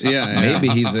does. Maybe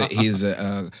he's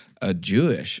a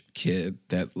Jewish kid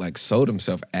that like sold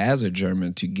himself as a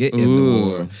German to get in the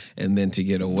war, and then to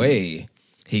get away,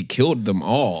 he killed them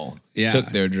all. Yeah. Took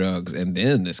their drugs and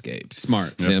then escaped.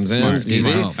 Smart. See what I'm saying? Smart. Easy.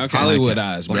 Smart. Okay. Hollywood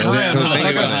eyes, bro. Think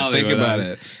about Hollywood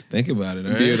it. Think about it.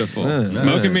 All right? Beautiful.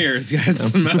 Smoke and mirrors, guys.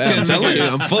 Smoke I'm and telling you,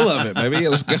 mirrors. I'm full of it, baby.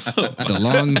 Let's go. The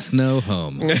long snow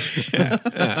home. No, I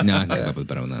can come up with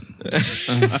better than that.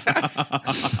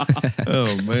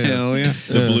 Oh man. Hell yeah.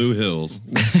 The Blue Hills.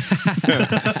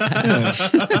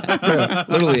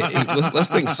 Literally, let's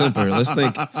think simpler. Let's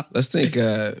think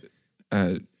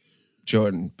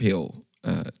Jordan Peele,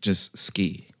 just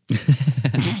ski.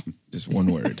 Just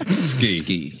one word.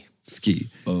 Ski. Ski.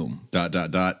 Boom. Dot.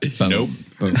 Boom. Nope.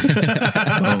 Boom.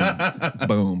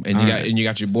 Boom. And you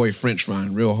got your boy French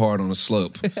frying real hard on the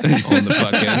slope on the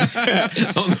fucking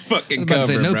I was about to cover.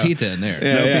 say, no bro. pizza in there.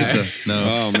 No pizza. No.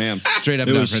 Oh, man. Straight up,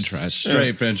 It not was French fries.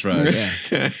 Straight French fries.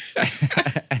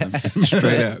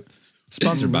 Straight up.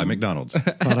 Sponsored by McDonald's.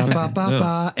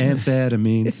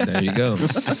 Amphetamines. There you go.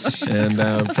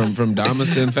 And from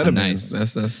Damas to Amphetamines.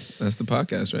 That's the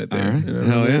podcast right there. You know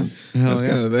Hell what I yeah. mean? Hell That's yeah.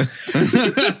 kind of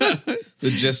it's the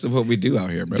gist of what we do out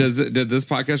here, bro. Did this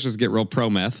podcast just get real pro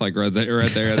meth, like right there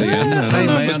at the end? I don't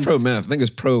know if man. it's pro meth. I think it's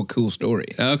pro cool story.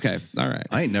 Okay, all right.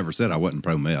 I ain't never said I wasn't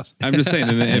pro meth. I'm just saying,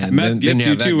 and if And meth then gets you you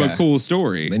have that to guy. a cool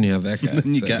story, Then you have that guy.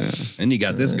 Then you So,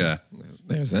 got this guy.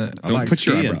 there's that. I like put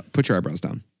your skiing. eyebrows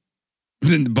down.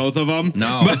 Both of them?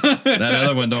 No, that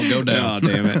other one don't go Oh, down.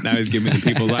 damn it. Now he's giving me the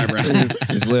people's eyebrow.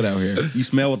 It's lit out here. You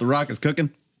smell what the Rock is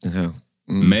cooking? So,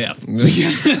 Meth.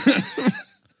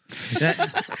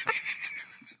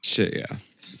 Shit, yeah.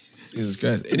 Jesus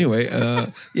Christ. Anyway,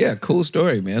 yeah, cool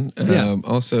story, man.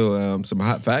 Also, some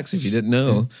hot facts if you didn't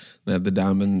know that the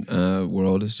diamond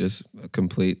world is just a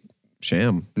complete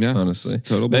sham. Yeah, honestly, it's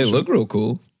total they bullshit. look real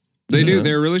cool. They do.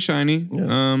 They're really shiny.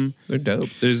 They're dope.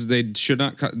 They should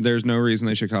not. There's no reason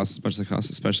they should cost as much as they cost,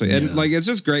 especially. And like, it's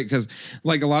just great because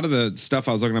like a lot of the stuff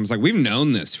I was looking at, I was like, we've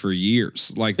known this for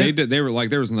years. Like they did. They were like,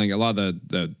 there was like a lot of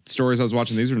the stories I was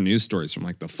watching. These were news stories from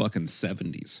like the fucking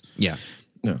 70s. Yeah.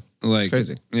 No, Like it's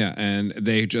crazy. Yeah, and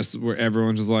they just were.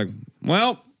 Everyone's just like,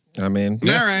 well, I mean, all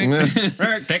right. All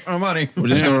right, take my money. we're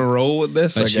just gonna roll with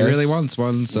this. I But she guess. really wants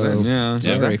one, so Yeah.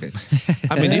 sorry. Exactly.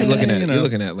 I mean, you're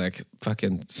looking at like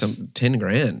fucking some 10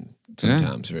 grand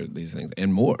sometimes for these things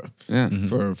and more. Yeah.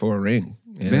 For a ring.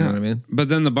 You know what I mean? But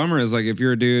then the bummer is like if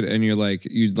you're a dude and you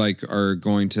are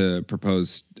going to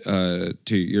propose to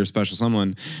your special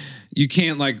someone, you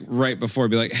can't like right before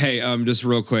be like, hey, just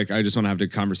real quick, I just want to have a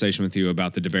conversation with you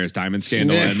about the DeBeers Diamond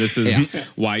scandal, and this is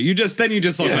why you just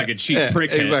look like a cheap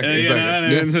prickhead. exactly. You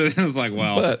know? And it's like,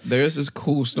 well, But there's this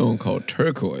cool stone called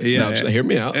turquoise. Yeah, Now, yeah. hear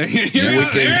me out. Hear me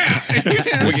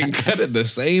out, We can cut it the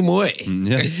same way.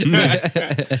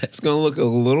 It's going to look a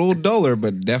little duller,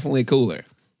 but definitely cooler.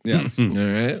 yes, All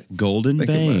right? Golden Think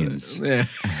about veins. it.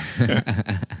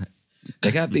 Yeah.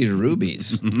 They got these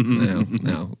rubies. Now,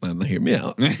 hear me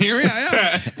out. Here we are.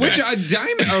 Yeah. Which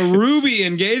a ruby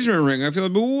engagement ring, I feel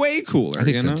would be way cooler. I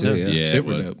think you so know? too. Yeah. Yeah,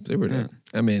 Super it would. dope. Super dope.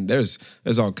 I mean, there's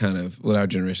all kind of, with our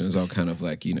generation, there's all kind of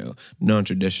like,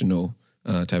 non-traditional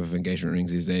type of engagement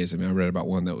rings these days. I mean, I read about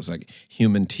one that was like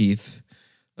human teeth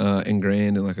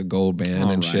ingrained in like a gold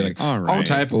band and shit. Like, all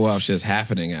type of wild shit's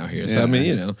happening out here. So, Yeah. I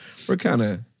mean, we're kind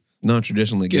of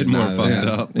non-traditionally Getting getting more out of fucked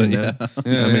that, up, you but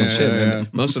know? I mean, shit, man.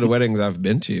 Most of the weddings I've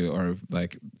been to are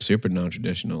like super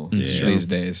non-traditional these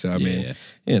days. So, I mean,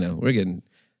 we're getting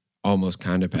almost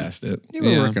kind of past it. Yeah,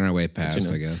 we're Yeah. working our way past, You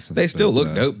know, I guess. They still But,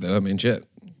 look dope, though. I mean, shit.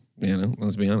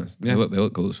 Let's be honest. Yeah. They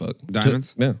look cool as fuck.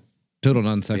 Diamonds. Yeah. Total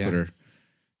non sequitur.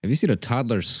 Have you seen a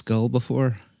toddler's skull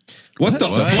before? What the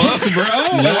fuck,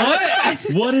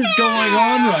 bro? What is going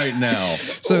on right now?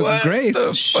 So What Grace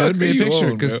the showed fuck me are a you picture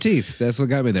on, because bro? teeth. That's what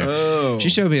got me there. Oh. She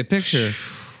showed me a picture.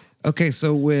 Okay,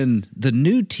 so when the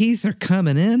new teeth are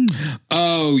coming in,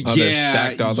 Oh, yeah. they're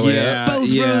stacked all the way up? both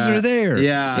rows are there.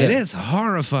 Yeah. It is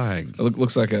horrifying. It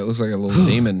looks like a little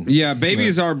demon. Yeah,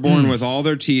 babies are born with all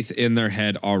their teeth in their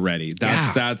head already.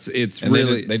 It's And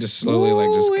really they just slowly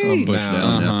like just come Push down.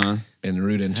 down. Uh-huh. and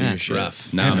root into your That's shit.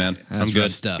 rough. Nah, man. I'm That's good.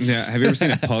 rough stuff. Yeah. Have you ever seen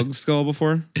a pug skull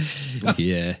before?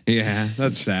 Yeah. Yeah,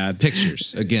 that's sad.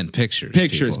 Pictures. Again, pictures.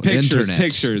 Pictures, people. pictures, Internet.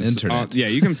 pictures. Internet. Yeah,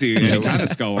 you can see any kind of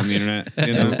skull on the internet.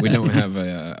 You know? We don't have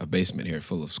a basement here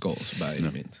full of skulls by any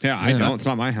means. Yeah, I don't. It's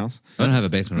not my house. I don't have a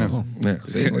basement at all. Yeah,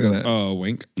 see, look at that. Oh,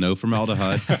 wink. No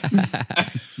formaldehyde.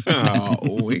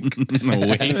 Oh, wink. That's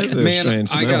a Man,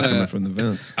 strange I smell gotta- coming from the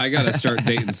vents. I gotta start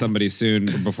dating somebody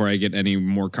soon before I get any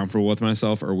more comfortable with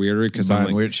myself or weirder. Because I'm Buying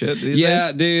like, weird shit these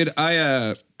yeah, days? dude.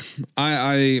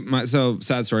 So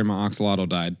sad story. My oxalotl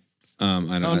died. I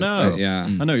don't Oh, know. no. Yeah. I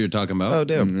know what you're talking about. Oh,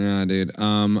 damn. Yeah, dude.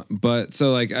 But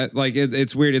so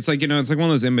it's weird. It's like, it's like one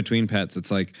of those in between pets.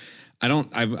 It's like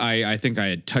I think I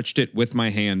had touched it with my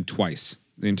hand twice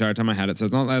the entire time I had it. So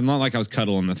it's not like I was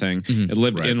cuddling the thing. It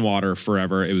lived in water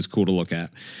forever. It was cool to look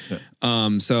at.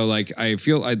 So like I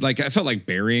felt like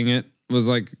burying it was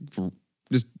like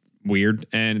just weird,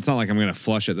 and it's not like I'm gonna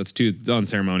flush it. That's too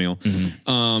unceremonial.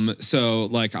 So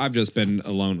like I've just been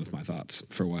alone with my thoughts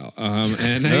for a while,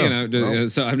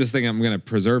 and so I'm just thinking I'm gonna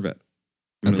preserve it.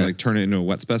 I'm gonna like turn it into a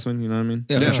wet specimen. You know what I mean?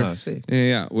 Yeah, I see.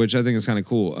 Yeah, which I think is kind of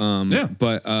cool. Yeah.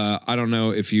 But I don't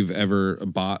know if you've ever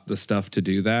bought the stuff to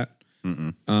do that.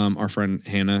 Our friend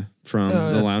Hannah from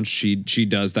the lounge, she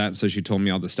does that. So she told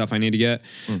me all the stuff I need to get.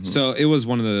 So it was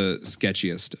one of the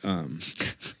sketchiest.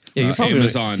 Yeah, you're probably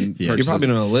Amazon. You're probably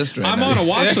on a list right I'm now. on a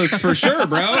watch list for sure,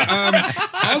 bro.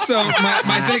 Also,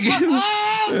 my thing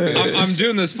is, I'm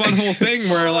doing this fun whole thing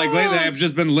where like lately I've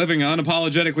just been living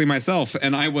unapologetically myself,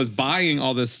 and I was buying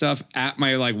all this stuff at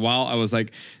my while I was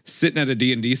like sitting at a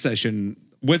D&D session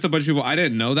with a bunch of people I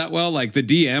didn't know that well. Like the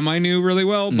DM I knew really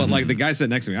well, but like the guy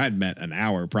sitting next to me I had met an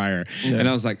hour prior, and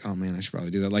I was like, oh man, I should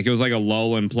probably do that. Like it was like a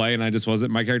lull in play, and my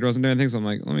character wasn't doing anything, so I'm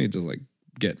like, let me just like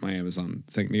get my Amazon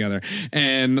thing together.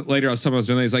 And later I was telling him I was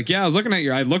doing that. He's like, yeah,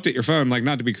 I looked at your phone, like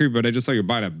not to be creepy, but I just saw you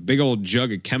buying a big old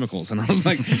jug of chemicals. And I was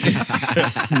like,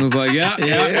 yeah.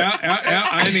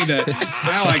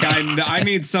 I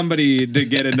need somebody to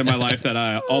get into my life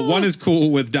that one is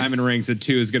cool with diamond rings, and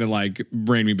two is going to like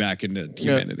bring me back into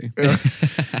humanity.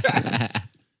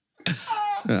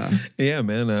 Yeah,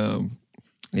 man.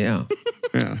 Yeah.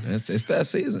 Yeah. It's that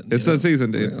season. It's that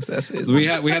season, dude. It's that season. We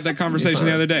had that conversation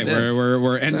the other day where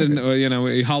we're ending,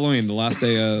 Halloween, the last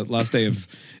day of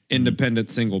independent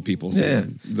single people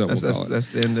season. That's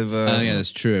the end of. Yeah,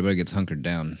 that's true. Everybody gets hunkered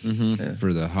down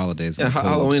for the holidays. Yeah, and the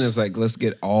colds. Halloween is like, let's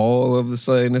get all of the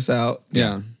silliness out.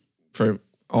 Yeah. For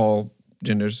all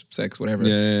genders, sex, whatever.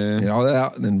 Yeah. Get all that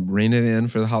out and then rein it in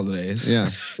for the holidays. Yeah.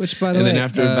 Which, by the And way, then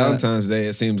after Valentine's Day,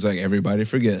 it seems like everybody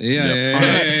forgets.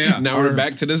 Yeah. Now we're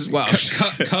back to this. Wow.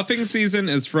 Cuffing season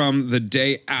is from the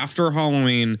day after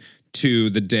Halloween to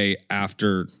the day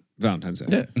after Valentine's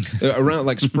Day. Yeah. Around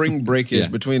like spring break is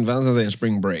Yeah. between Valentine's Day and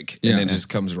spring break. Yeah. And then it just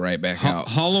comes right back out.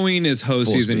 Halloween is hoe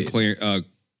Full season speed.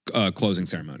 closing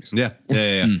ceremonies. Yeah.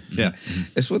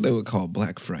 It's what they would call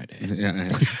Black Friday.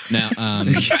 Yeah. now,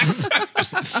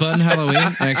 Fun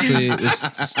Halloween actually was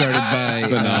started by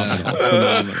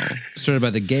Phenomenal. started by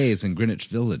the gays in Greenwich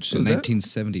Village in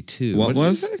 1972. What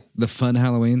was? the fun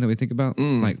Halloween that we think about,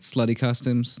 like slutty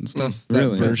costumes and stuff? That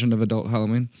really? version of adult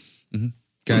Halloween.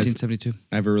 Guys, 1972.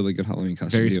 I have a really good Halloween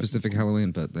costume. Very Do you- specific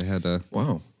Halloween, but they had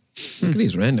Wow. Look at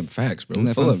these random facts, bro. We're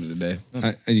that full fun? of it today.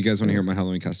 You guys want to hear what my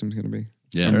Halloween costume is going to be?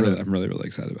 Yeah. I'm really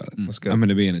excited about it. Let's go. I'm going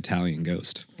to be an Italian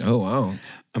ghost. Oh, wow.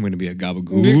 I'm going to be a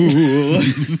gabagool.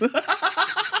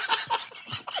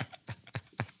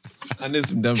 I knew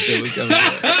some dumb shit was coming.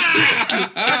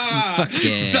 fuck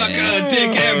yeah. Suck a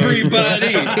dick,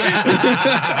 everybody.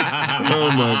 Oh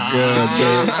my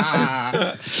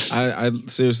god! I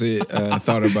seriously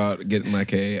thought about getting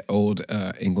like a old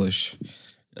English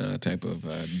type of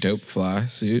dope fly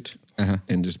suit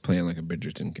and just playing like a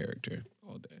Bridgerton character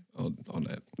all day, all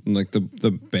night. Like the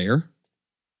bear?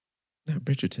 Not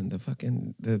Bridgerton,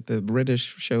 the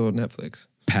British show on Netflix.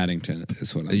 Paddington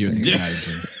is what I'm You're thinking. thinking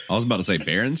Paddington. I was about to say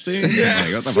Berenstein.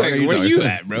 Like, what the fuck are you Where talking you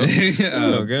about? at, bro?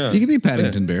 Oh, god! You could be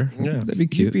Paddington Bear. Yeah. That'd be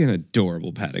You'd cute. be an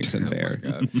adorable Paddington bear.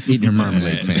 Eating your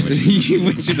marmalade sandwiches.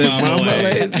 The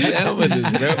marmalade sandwiches,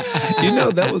 bro. You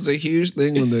know that was a huge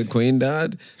thing when the Queen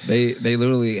died. They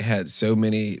literally had so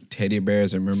many teddy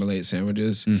bears and marmalade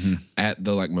sandwiches at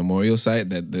the like memorial site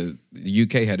that the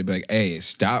UK had to be like, "Hey,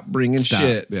 stop bringing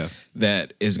shit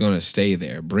that is gonna stay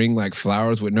there. Bring like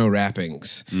flowers with no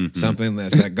wrappings, something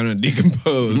that's like gonna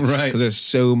decompose, Right. Because there's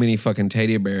so many fucking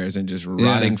teddy bears and just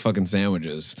rotting fucking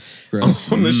sandwiches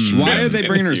Gross. on the strip. Why are they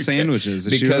bringing her sandwiches?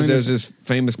 Is she Because really there's this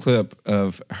famous clip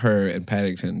of her and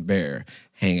Paddington Bear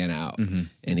hanging out and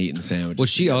eating sandwiches. Well,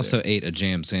 she together. also ate a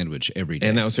jam sandwich every day.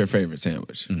 and that was her favorite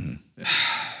sandwich.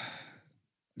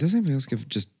 Does anybody else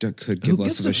could give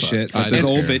less of a shit? I This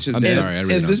don't old care. bitch is I'm dead. sorry, I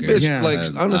really and don't this care. bitch, Yeah. like,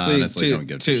 honestly, honestly don't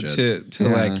give two shits. to Yeah.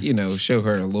 like, you know, show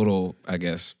her a little, I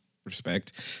guess,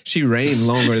 respect. She reigned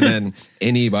longer than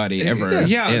anybody ever.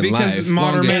 Yeah, in because life.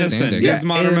 modern Longest medicine. standing. It's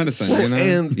modern medicine. You know?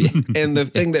 And the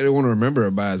thing that they want to remember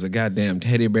her by is a goddamn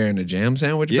teddy bear and a jam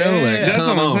sandwich, bro. Yeah, Like, that's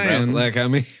come what I'm on, saying. bro. Like, I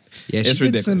mean, Yeah, she it's did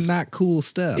ridiculous. some not cool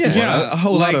stuff. Yeah. a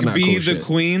whole lot like of not be cool the shit.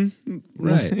 queen.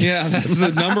 Right. Yeah, that's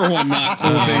the number one not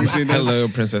cool thing she did. Hello,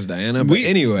 Princess Diana. But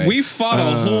anyway, we fought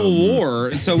a whole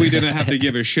war so we didn't have to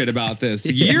give a shit about this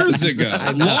years ago,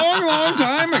 long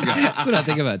time ago. That's what I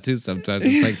think about too sometimes.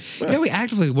 It's like, you know, we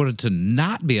actively wanted to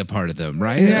not be a part of them,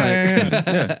 right?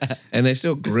 Yeah. and they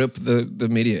still grip the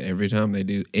media every time they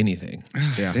do anything.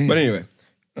 Yeah, damn. but anyway,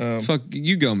 Fuck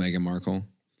you, go Meghan Markle.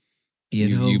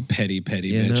 you know, You petty you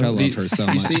bitch. know, I love her so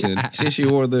much. Dude. see, she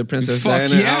wore the Princess Fuck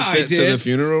Diana yeah, I outfit to did. the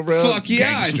funeral, bro. Fuck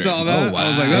yeah, Gangster. I saw that. Oh, I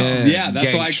was like, wow.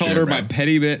 that's why I called her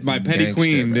Gangster, my bro. petty Gangster,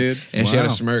 queen, bro. dude. And she had a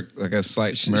Wow. smirk, like a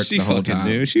slight smirk She the whole fucking time.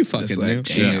 knew. She Just fucking like, knew.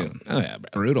 she Yeah. knew. Oh yeah, bro.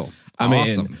 Brutal. I mean,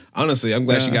 Awesome. honestly, I'm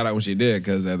glad she Yeah. got out when she did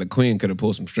because the queen could have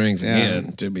pulled some strings Yeah.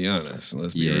 again. To be honest,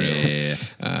 let's be real.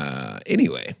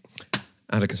 Anyway,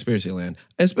 out of conspiracy land,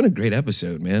 it's been a great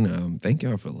episode, man. Thank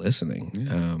y'all for listening.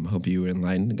 Hope you were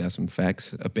enlightened, got some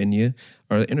facts up in you,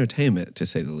 or entertainment to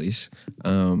say the least.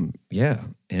 Yeah,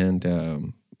 and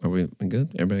are we good?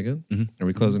 Everybody good? Are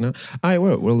we closing out? All right,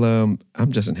 well,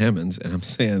 I'm Justin Hammonds, and I'm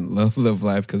saying love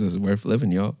life because it's worth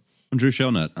living, y'all. I'm Drew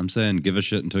Shelnut. I'm saying give a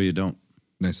shit until you don't.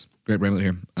 Nice. Great Bramlett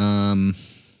here.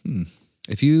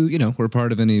 If you were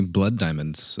part of any blood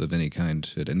diamonds of any kind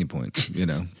at any point,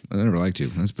 I never liked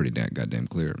you. That's pretty goddamn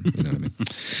clear. You know what I mean?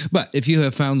 But if you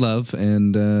have found love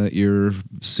and your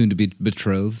soon-to-be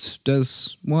betrothed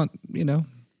does want,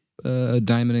 a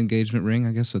diamond engagement ring,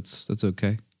 I guess that's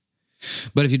okay.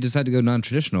 But if you decide to go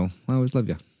non-traditional, I always love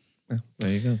you.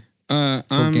 There you go.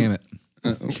 Full gamut.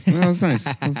 That was nice.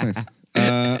 That was nice.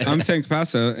 I'm Sam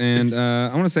Capasso, and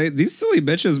I want to say these silly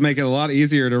bitches make it a lot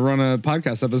easier to run a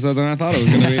podcast episode than I thought it was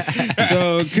going to be.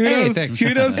 So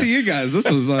kudos to you guys. This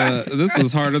was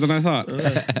harder than I thought.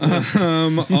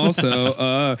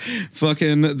 Also,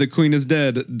 fucking the queen is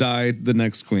dead. Died the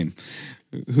next queen.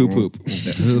 Hoop hoop.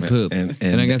 Hoop hoop.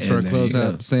 And I guess for a there you go.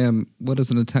 closeout, Sam, what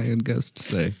does an Italian ghost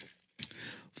say?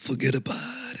 Forget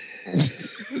about it.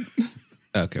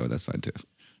 Okay, well that's fine too.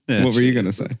 What were you going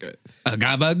to say? A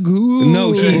gabagoo.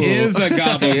 No, he is a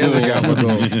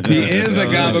gabagool. He is a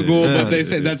gabagool, but they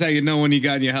say that's how you know when you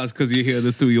got in your house because you hear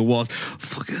this through your walls.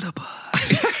 Forget about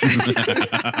it.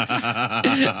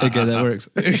 Okay, that works.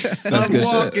 That's good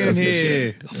shit. That's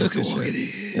here. Fucking walking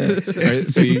in. All right,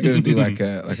 so you're gonna do like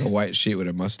a white sheet with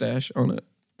a mustache on it?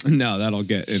 No, that'll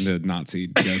get into Nazi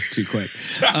just too quick.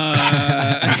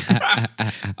 I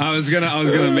was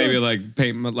gonna maybe like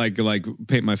paint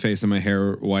my face and my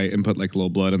hair white and put like a little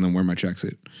blood and then wear my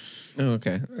tracksuit. Oh,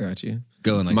 okay, I got you.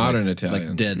 Going like Modern like, Italian.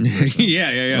 like dead.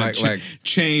 yeah. Like-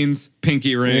 chains,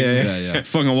 pinky ring. Yeah.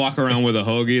 Fucking walk around with a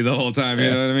hoagie the whole time. You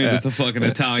know what I mean? Just a fucking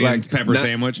Italian pepper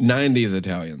sandwich. 90s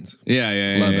Italians.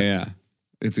 Yeah. Love it. Yeah.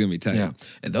 It's gonna be tight. Yeah,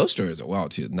 and those stories are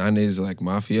wild too. 90s like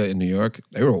mafia in New York,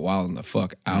 they were wilding the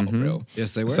fuck out, bro.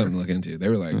 Yes, they were. Something to look into. They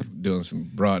were like doing some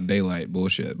broad daylight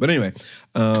bullshit. But anyway,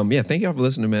 thank y'all for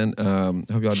listening, man.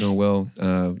 Hope y'all doing well.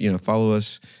 Follow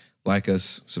us, like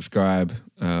us, subscribe,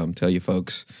 tell your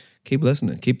folks. Keep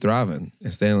listening, keep thriving,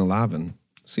 and staying alive in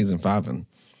season 5.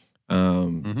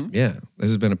 Yeah, this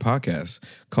has been a podcast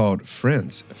called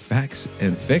Friends, Facts,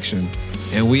 and Fiction,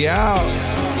 and we out.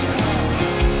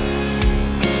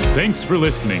 Thanks for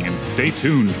listening and stay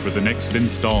tuned for the next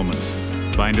installment.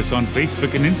 Find us on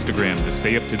Facebook and Instagram to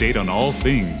stay up to date on all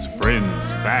things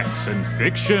Friends, Facts, and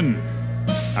Fiction.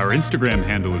 Our Instagram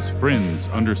handle is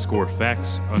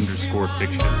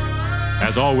friends_facts_fiction.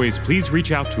 As always, please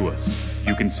reach out to us.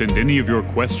 You can send any of your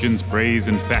questions, praise,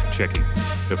 and fact-checking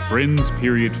to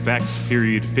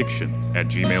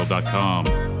friends_facts_fiction@gmail.com.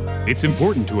 It's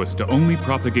important to us to only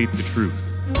propagate the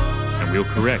truth, and we'll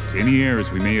correct any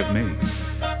errors we may have made.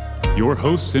 Your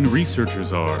hosts and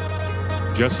researchers are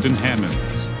Justin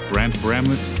Hammonds, Grant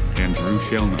Bramlett, and Drew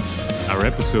Shelnut. Our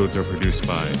episodes are produced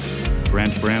by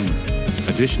Grant Bramlett.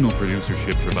 Additional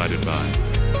producership provided by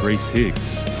Grace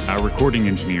Higgs. Our recording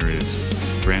engineer is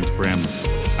Grant Bramlett.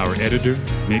 Our editor,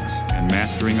 mix, and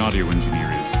mastering audio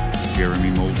engineer is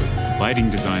Jeremy Mulder. Lighting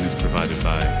design is provided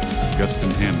by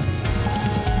Justin Hammonds.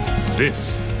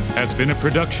 This has been a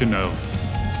production of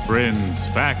Friends,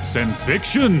 Facts, and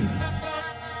Fiction.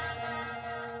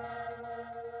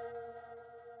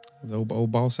 The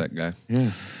old ball sack guy.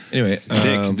 Yeah. Anyway,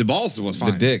 Dick, the balls was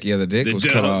fine. the dick was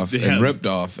cut off and ripped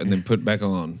off and then put back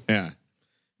on. Yeah.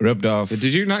 ripped off.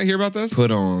 Did you not hear about this?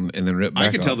 Put on and then ripped back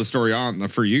I could off. tell the story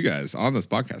for you guys on this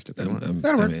podcast if you want.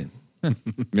 That'll work.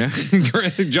 Yeah,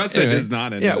 Justin is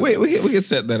not in. Yeah, we can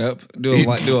set that up. Do a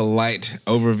light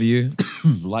overview.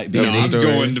 Light No, I'm story.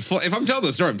 going to. If I'm telling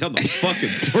the story, I'm telling the fucking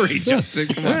story, Justin.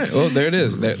 Come on. All right. Well, there it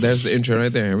is. There's the intro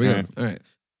right there. Here we go. All right.